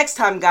 till next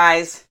time,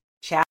 guys.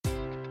 Ciao.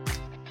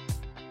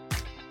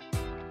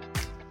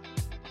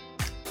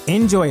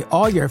 Enjoy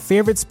all your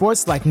favorite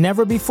sports like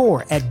never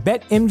before at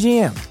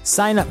BetMGM.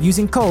 Sign up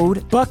using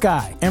code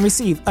Buckeye and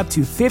receive up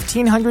to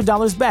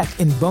 $1,500 back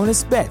in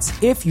bonus bets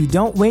if you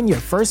don't win your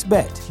first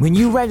bet. When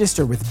you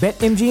register with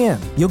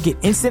BetMGM, you'll get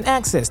instant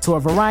access to a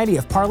variety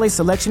of parlay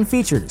selection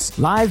features,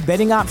 live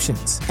betting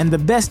options, and the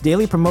best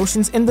daily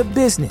promotions in the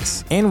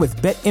business. And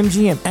with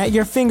BetMGM at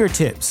your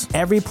fingertips,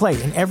 every play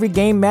and every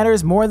game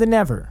matters more than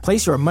ever.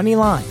 Place your money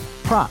line,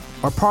 prop,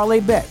 or parlay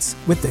bets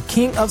with the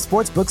king of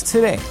sportsbooks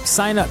today.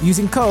 Sign up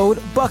using code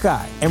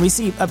Buckeye and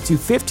receive up to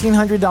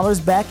 $1,500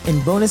 back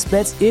in bonus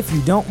bets if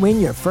you don't win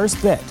your first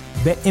bet.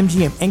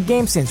 BetMGM and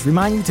GameSense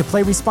remind you to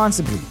play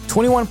responsibly.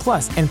 21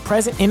 plus and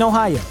present in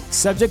Ohio,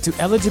 subject to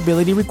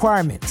eligibility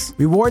requirements.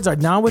 Rewards are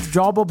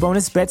non-withdrawable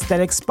bonus bets that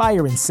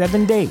expire in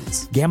 7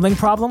 days. Gambling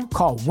problem?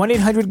 Call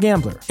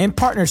 1-800-GAMBLER in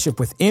partnership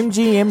with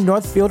MGM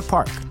Northfield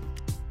Park.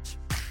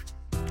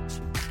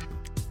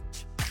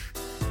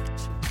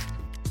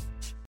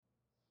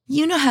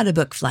 You know how to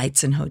book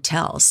flights and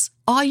hotels.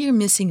 All you're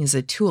missing is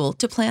a tool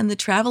to plan the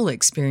travel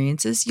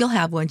experiences you'll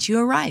have once you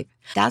arrive.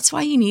 That's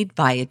why you need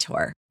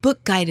Viator.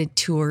 Book guided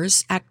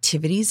tours,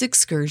 activities,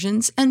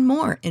 excursions, and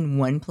more in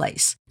one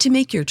place to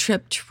make your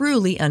trip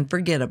truly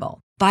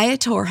unforgettable.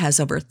 Viator has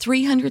over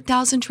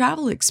 300,000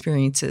 travel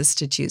experiences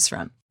to choose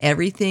from.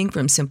 Everything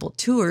from simple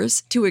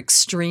tours to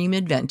extreme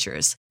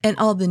adventures and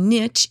all the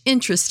niche,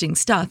 interesting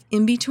stuff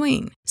in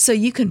between. So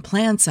you can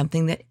plan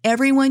something that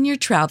everyone you're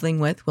traveling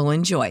with will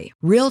enjoy.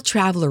 Real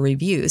traveler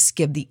reviews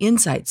give the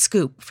inside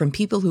scoop from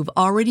people who've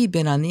already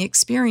been on the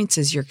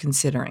experiences you're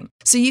considering.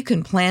 So you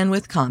can plan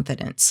with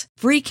confidence.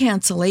 Free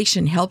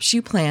cancellation helps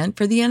you plan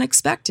for the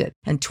unexpected.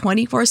 And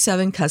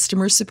 24/7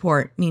 customer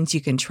support means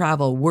you can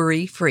travel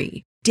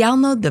worry-free.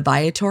 Download the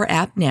Viator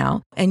app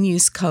now and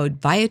use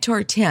code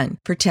Viator10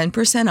 for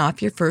 10%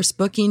 off your first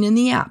booking in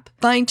the app.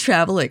 Find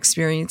travel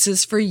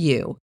experiences for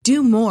you.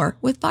 Do more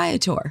with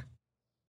Viator.